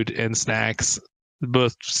food and snacks.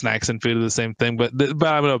 Both snacks and food are the same thing, but I'm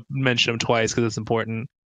going to mention them twice because it's important.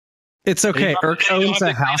 It's okay. You don't Irk owns have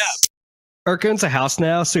a to clean house. Eric owns a house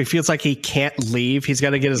now, so he feels like he can't leave. He's got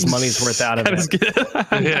to get his money's worth out of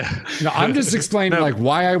it. Yeah. No, I'm just explaining like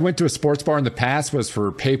why I went to a sports bar in the past was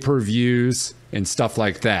for pay-per-views and stuff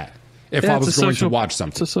like that. If I was going to watch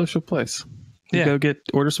something. It's a social place. You go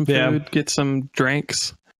order some food, get some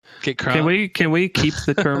drinks. Get crunk. Can we keep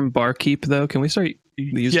the term barkeep though? Can we start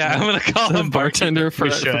using I'm gonna call him bartender from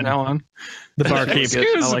now on? The barkeep.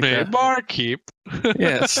 Excuse me, barkeep.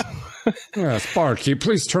 Yes. Yes, barkeep.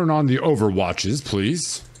 Please turn on the Overwatches,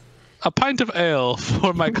 please. A pint of ale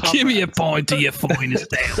for my comrades. Give me a pint of your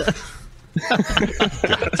finest ale.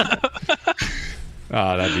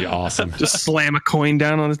 Oh, that'd be awesome. Just slam a coin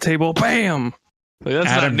down on the table. Bam. That's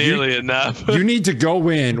Adam, not nearly enough. You need to go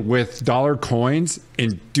in with dollar coins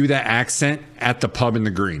and do that accent at the pub in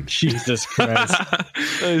the green. Jesus Christ.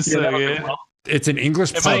 It's an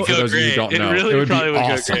English pub for those of you who don't know. Really it would probably be would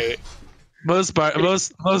awesome. go great. Most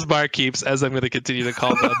barkeeps, as I'm going to continue to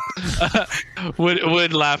call them,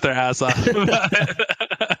 would laugh their ass off.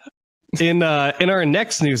 In our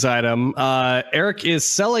next news item, Eric is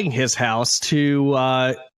selling his house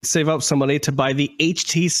to save up some money to buy the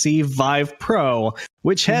HTC Vive Pro,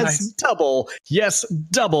 which has double,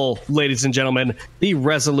 ladies and gentlemen, the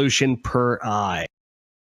resolution per eye.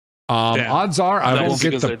 Odds are I won't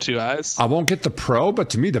get the 2 eyes. I won't get the Pro, but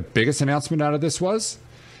to me the biggest announcement out of this was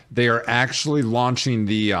they are actually launching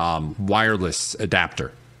the wireless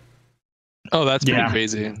adapter. Oh, that's pretty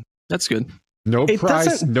crazy. That's good. No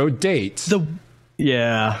price, no date.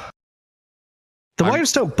 The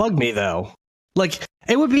wires don't bug me though. Like,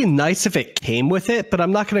 it would be nice if it came with it, but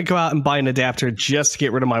I'm not going to go out and buy an adapter just to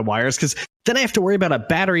get rid of my wires, because then I have to worry about a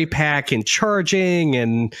battery pack and charging,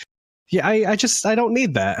 and I don't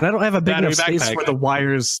need that, and I don't have a big enough space for the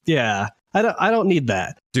wires. Yeah, I don't need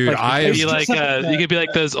that, dude. You could be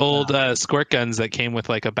like those old squirt guns that came with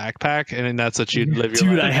like a backpack, and then that's what you'd live your life.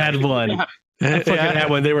 Dude, I had one. I fucking had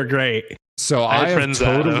one. They were great. So I have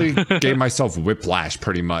totally gave myself whiplash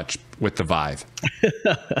pretty much with the Vive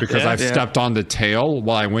because I've stepped on the tail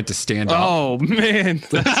while I went to stand up. Oh man!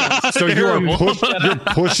 So you're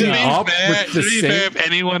pushing up with the same. Fair, if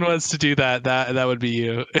anyone wants to do that, that would be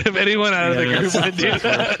you. If anyone out of the group would do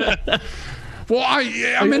that. Well,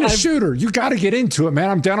 I'm in a shooter. You got to get into it, man.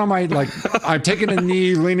 I'm down on my I'm taking a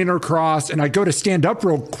knee, leaning across, and I go to stand up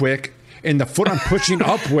real quick. And the foot I'm pushing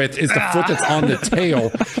up with is the foot that's on the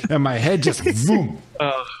tail, and my head just boom.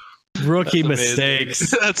 Rookie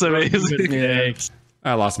mistakes. That's amazing.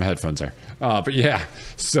 I lost my headphones there, but yeah.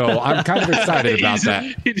 So I'm kind of excited about that.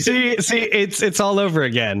 See, it's all over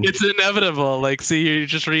again. It's inevitable. Like, see, you're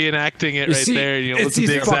just reenacting it there. And you listen to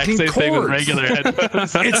the exact same thing with regular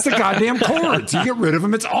headphones. It's the goddamn cords. You get rid of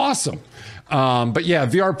them. It's awesome. But yeah,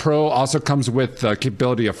 VR Pro also comes with the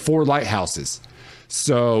capability of 4 lighthouses.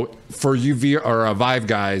 So for you Vive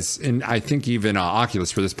guys, and I think even Oculus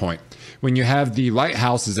for this point, when you have the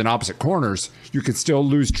lighthouses in opposite corners, you can still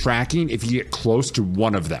lose tracking if you get close to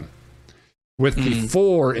one of them. With the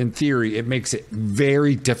 4, in theory, it makes it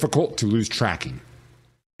very difficult to lose tracking.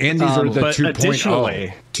 And these are the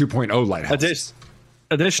 2.0 lighthouses.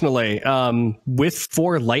 Additionally, with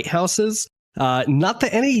 4 lighthouses, not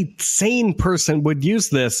that any sane person would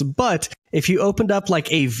use this, but if you opened up like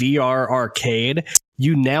a VR arcade,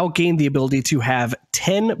 you now gain the ability to have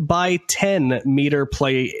 10 by 10 meter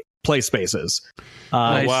play spaces.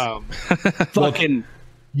 Oh, wow. Fucking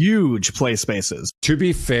huge play spaces. To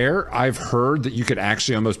be fair, I've heard that you could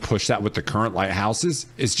actually almost push that with the current lighthouses.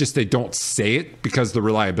 It's just they don't say it because of the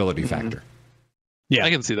reliability factor. Yeah, I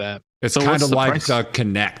can see that. It's kind of like the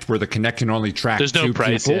Kinect, where the Kinect can only track 2 people. There's no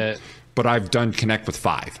price yet. But I've done Kinect with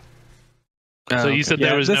 5. So you said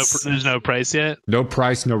there's no price yet? No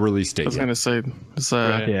price, no release date. I was going to say it's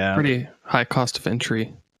pretty high cost of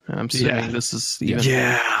entry. I'm assuming this is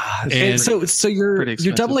and so you're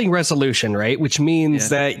doubling resolution, right? Which means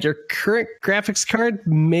that your current graphics card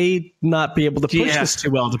may not be able to push this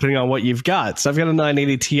too well, depending on what you've got. So I've got a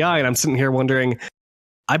 980 Ti, and I'm sitting here wondering,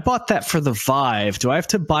 I bought that for the Vive. Do I have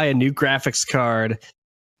to buy a new graphics card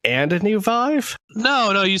and a new Vive?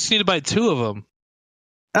 No, you just need to buy 2 of them.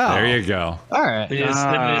 Oh, there you go. All right,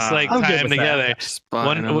 just like tie them together.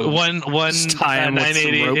 One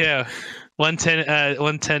 980,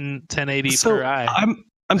 1080 per eye.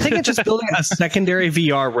 I'm thinking just building a secondary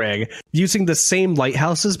VR rig using the same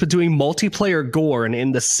lighthouses, but doing multiplayer Gorn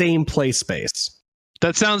in the same play space.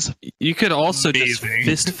 That sounds. You could also just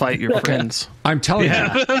fist fight your friends. I'm telling you,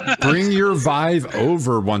 bring your Vive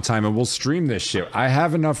over one time and we'll stream this shit. I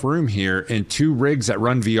have enough room here and 2 rigs that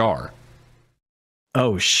run VR.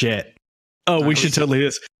 Oh shit! Oh, we should totally do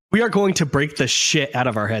this. We are going to break the shit out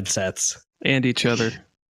of our headsets and each other.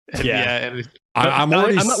 Yeah. I'm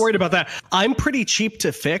not worried about that. I'm pretty cheap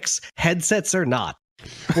to fix. Headsets are not.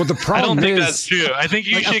 Well, the problem I don't think is that's true. I think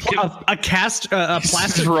you should a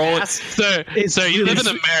plastic roll. Sir, you live in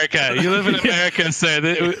America. You live in America, sir.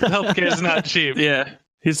 Healthcare is not cheap. Yeah.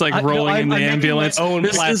 He's like rolling in the ambulance.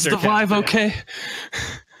 Is the Vive okay?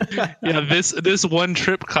 Yeah, this one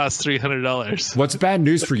trip costs $300. what's bad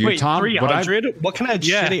news for you, Wait, Tom? $300? What kind of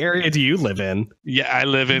shitty area do you live in? Yeah, I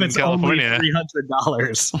live in California.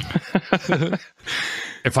 $300.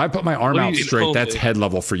 If I put my arm What do out you straight, mean, that's head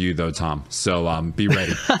level for you, though, Tom. So be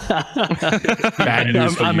ready. Bad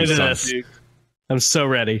news for I'm you, into son. this. I'm so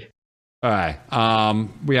ready. All right.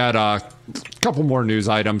 We had a couple more news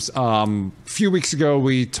items. A few weeks ago,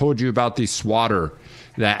 we told you about the Swatter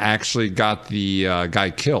that actually got the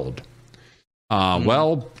guy killed.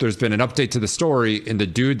 Well, there's been an update to the story, and the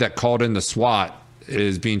dude that called in the SWAT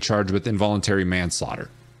is being charged with involuntary manslaughter.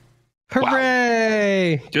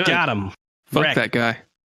 Hooray! Good. Got him. Fuck Wrecked. that guy.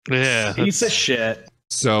 Yeah, Piece of shit.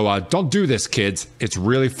 So don't do this, kids. It's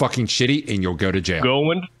really fucking shitty, and you'll go to jail.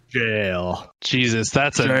 Going to jail. Jesus,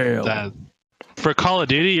 that's Jail. For Call of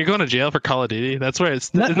Duty. You're going to jail for Call of Duty. That's where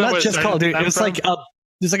it's Not where it just Call of Duty. started It was from? like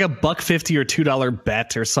there's like a $1.50 or $2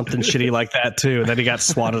 bet or something shitty like that too. That he got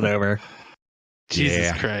swatted over.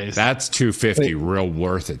 Jesus Christ. That's $250. Real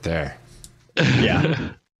worth it there.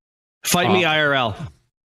 Yeah. Fight me IRL.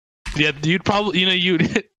 Yeah, you'd probably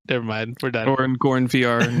you'd never mind. We're done. Gorn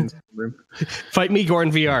VR in his room. Fight me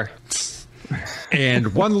Gorn VR.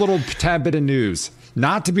 And one little tad bit of news.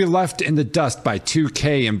 Not to be left in the dust by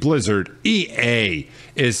 2K and Blizzard, EA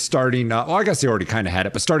is starting up. Well, I guess they already kind of had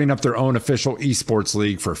it, but starting up their own official eSports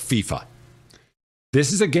league for FIFA.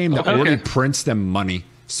 This is a game that already prints them money,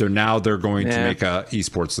 so now they're going to make a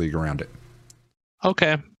eSports league around it.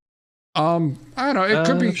 Okay. I don't know. It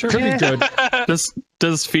could be good.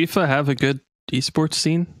 Does FIFA have a good esports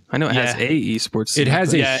scene? I know it has a esports scene. It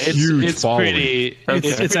has a huge it's following. pretty.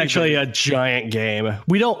 It's actually a giant game.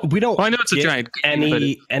 We don't. Well, I know it's a get giant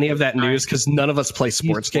game, any of that news because none of us play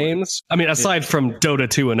sports games. I mean, aside from Dota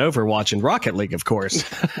 2 and Overwatch and Rocket League, of course.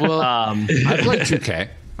 Well, I play 2K.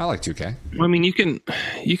 I like 2K. I mean, you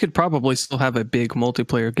could probably still have a big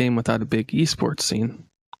multiplayer game without a big esports scene.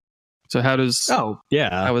 So how does how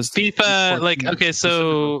is FIFA like okay?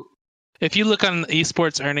 So if you look on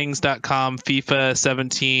esportsearnings.com, FIFA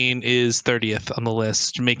 17 is 30th on the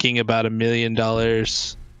list, making about $1 million.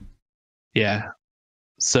 Yeah.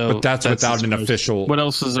 So But that's without an official. What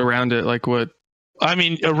else is around it? Like what? I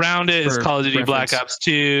mean, around it is For Call of Duty reference. Black Ops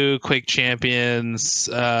 2, Quake Champions,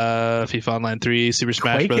 FIFA Online 3, Super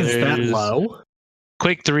Smash Quake Brothers. is that low?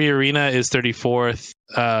 Quake 3 Arena is 34th.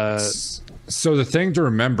 So the thing to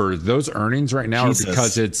remember, those earnings right now are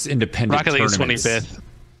because it's independent Rocket League is tournaments. 25th.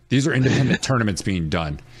 These are independent tournaments being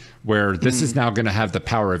done, where this is now going to have the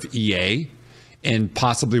power of EA and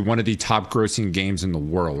possibly one of the top grossing games in the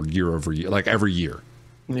world year over year, like every year.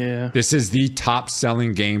 Yeah. This is the top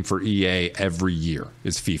selling game for EA every year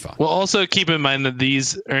is FIFA. Well, also keep in mind that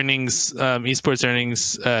these earnings,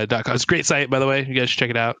 esportsearnings.com, it's a great site, by the way. You guys should check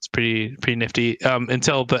it out. It's pretty nifty.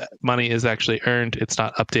 Until the money is actually earned, it's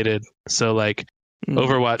not updated. So like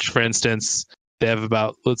Overwatch, for instance, they have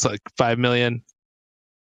about, it's like 5 million.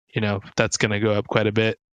 That's going to go up quite a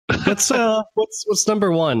bit. What's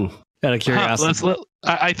number one? Out of curiosity.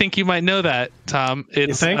 I think you might know that, Tom.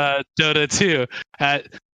 It's Dota 2 at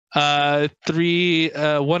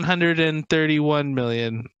 131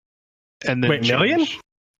 million. And then Wait, million?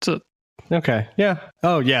 Okay. Yeah.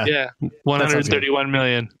 Oh, yeah. Yeah. 131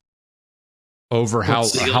 million. Over how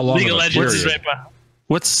long? League of of a Legends is period? right behind.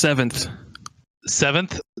 What's seventh?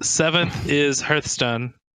 Seventh is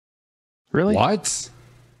Hearthstone. Really? What?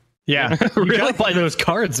 Yeah, you gotta buy those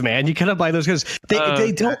cards, man. You gotta buy those cards.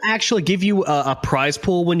 They don't actually give you a prize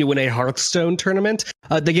pool when you win a Hearthstone tournament.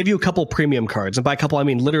 They give you a couple premium cards, and by a couple, I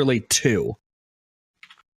mean literally 2.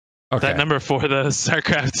 Okay. That number 4, the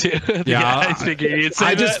StarCraft 2. Yeah, I figured you'd say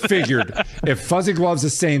I that. just figured if Fuzzy Gloves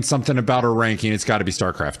is saying something about a ranking, it's got to be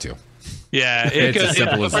StarCraft 2. Yeah, It's as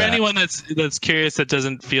simple as for that. anyone that's curious that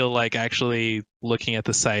doesn't feel like actually looking at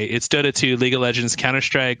the site, it's Dota 2, League of Legends,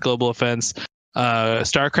 Counter-Strike, Global Offense,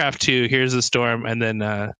 StarCraft 2, Here's the Storm, and then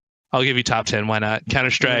I'll give you top 10. Why not?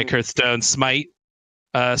 Counter-Strike, Hearthstone, Smite,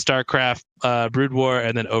 StarCraft, Brood War,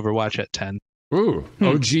 and then Overwatch at 10. Ooh,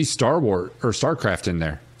 OG Star Wars or StarCraft in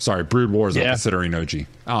there. Sorry, Brood Wars. I'm considering OG.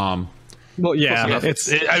 Well, yeah, it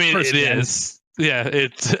is. Yeah,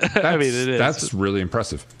 it's. I mean, it is. That's really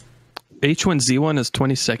impressive. H1Z1 is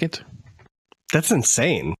 22nd. that's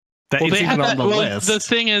insane. That Well, it's they even have on that, the well, list. the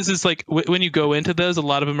thing is like when you go into those, a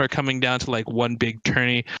lot of them are coming down to like one big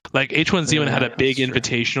tourney. Like H1Z1 had a big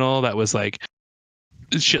invitational that was like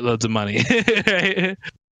shitloads of money. Right?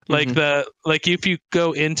 Like if you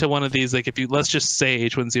go into one of these, like if you let's just say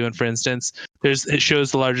H1Z1 for instance, it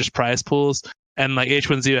shows the largest prize pools, and like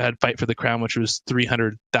H1Z1 had Fight for the Crown, which was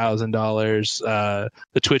 $300,000.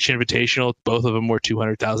 The Twitch Invitational, both of them were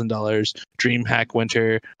 $200,000. DreamHack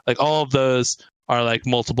Winter, like all of those are like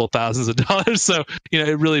multiple thousands of dollars. So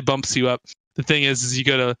it really bumps you up. The thing is you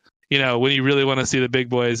go to when you really want to see the big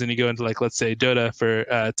boys, and you go into like let's say Dota for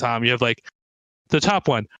Tom, you have like the top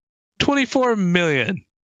one, 24 million.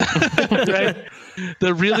 Right?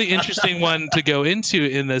 The really interesting one to go into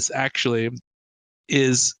in this actually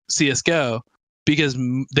is CS:GO, because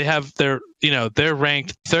they have they're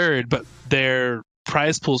ranked third, but their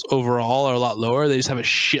prize pools overall are a lot lower. They just have a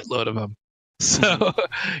shitload of them. So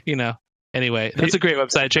anyway, that's a great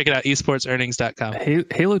website. Check it out, esportsearnings.com.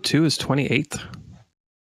 Halo 2 is 28th.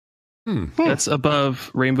 That's above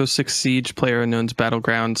Rainbow Six Siege, PlayerUnknown's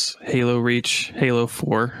Battlegrounds, Halo Reach, Halo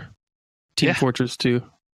 4, Team Fortress 2.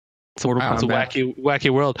 It's a wacky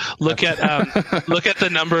world. Look at the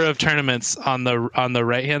number of tournaments on the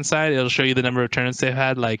right hand side. It'll show you the number of tournaments they've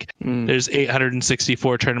had. Like there's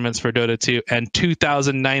 864 tournaments for Dota 2 and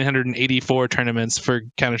 2,984 tournaments for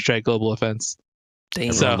Counter-Strike Global Offense.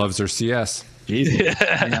 Everyone loves their CS.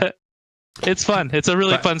 Yeah. It's fun. It's a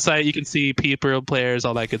really fun site. You can see people, players,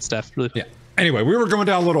 all that good stuff. Really fun. Yeah. Anyway, we were going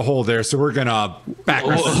down a little hole there, so we're gonna back.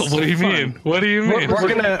 What do you mean? What do you mean? We're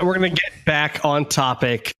gonna get back on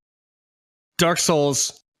topic. Dark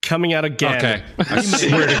Souls coming out again. Okay. I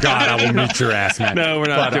swear to God, I will meet your ass, man. No, we're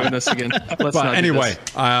not doing this again. Let's not anyway,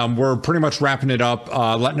 we're pretty much wrapping it up.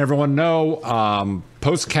 Letting everyone know,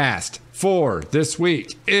 postcast for this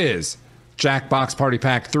week is Jackbox Party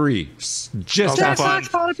Pack 3. Just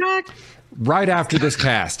Jackbox Party Pack right after this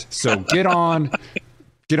cast. So get on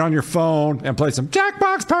your phone and play some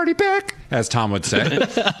Jackbox Party Pack, as Tom would say.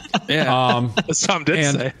 As Tom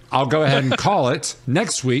did say. I'll go ahead and call it.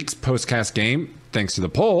 Next week's postcast game, thanks to the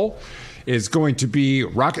poll, is going to be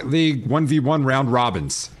Rocket League 1v1 round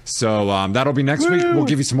robins. So that'll be next week. We'll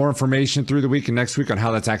give you some more information through the week and next week on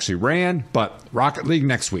how that's actually ran. But Rocket League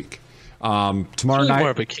next week. Tomorrow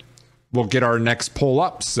night, we'll get our next poll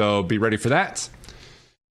up. So be ready for that.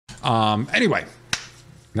 Anyway,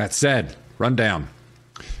 that said, rundown.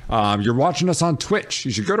 You're watching us on Twitch.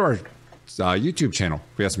 You should go to our YouTube channel.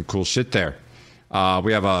 We have some cool shit there.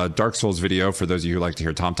 We have a Dark Souls video for those of you who like to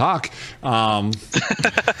hear Tom talk.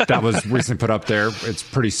 That was recently put up there. It's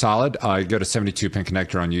pretty solid. You go to 72 Pin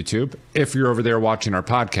Connector on YouTube. If you're over there watching our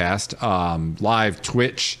podcast, live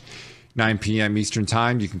Twitch, 9 p.m. Eastern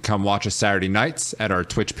Time, you can come watch us Saturday nights at our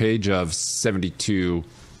Twitch page of 72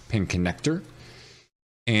 Pin Connector.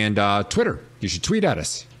 And Twitter, you should tweet at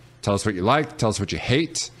us. Tell us what you like. Tell us what you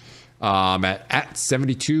hate. At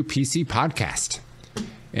 72PC Podcast.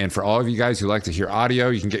 And for all of you guys who like to hear audio,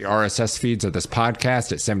 you can get your RSS feeds of this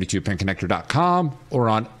podcast at 72pinconnector.com or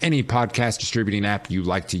on any podcast distributing app you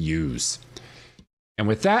like to use. And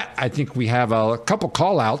with that, I think we have a couple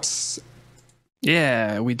call outs.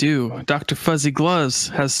 Yeah, we do. Dr. Fuzzy Gloves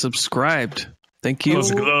has subscribed. Thank you.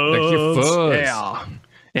 Thank you, Fuzz. Yeah.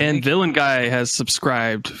 And Villain Guy has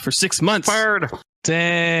subscribed for 6 months. Bird.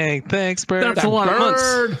 Dang, thanks, Bird. That's a lot of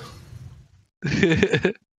months.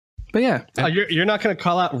 But yeah. You're not going to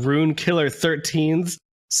call out Rune Killer 13's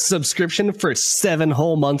subscription for 7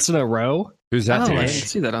 whole months in a row? Who's that? I didn't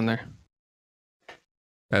see that on there.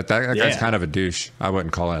 That guy's kind of a douche. I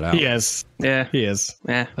wouldn't call that out. He is. Yeah. He is.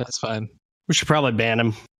 Yeah. That's fine. We should probably ban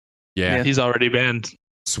him. Yeah. He's already banned.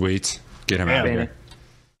 Sweet. Get him out of here.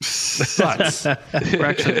 But we're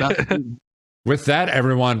actually about to. With that,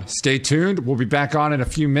 everyone, stay tuned. We'll be back on in a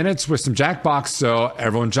few minutes with some Jackbox. So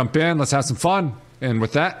everyone jump in. Let's have some fun. And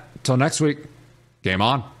with that, till next week, game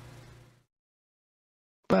on.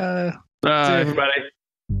 Bye. See you, everybody.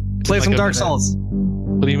 Play some Dark Souls.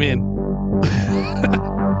 What do you mean?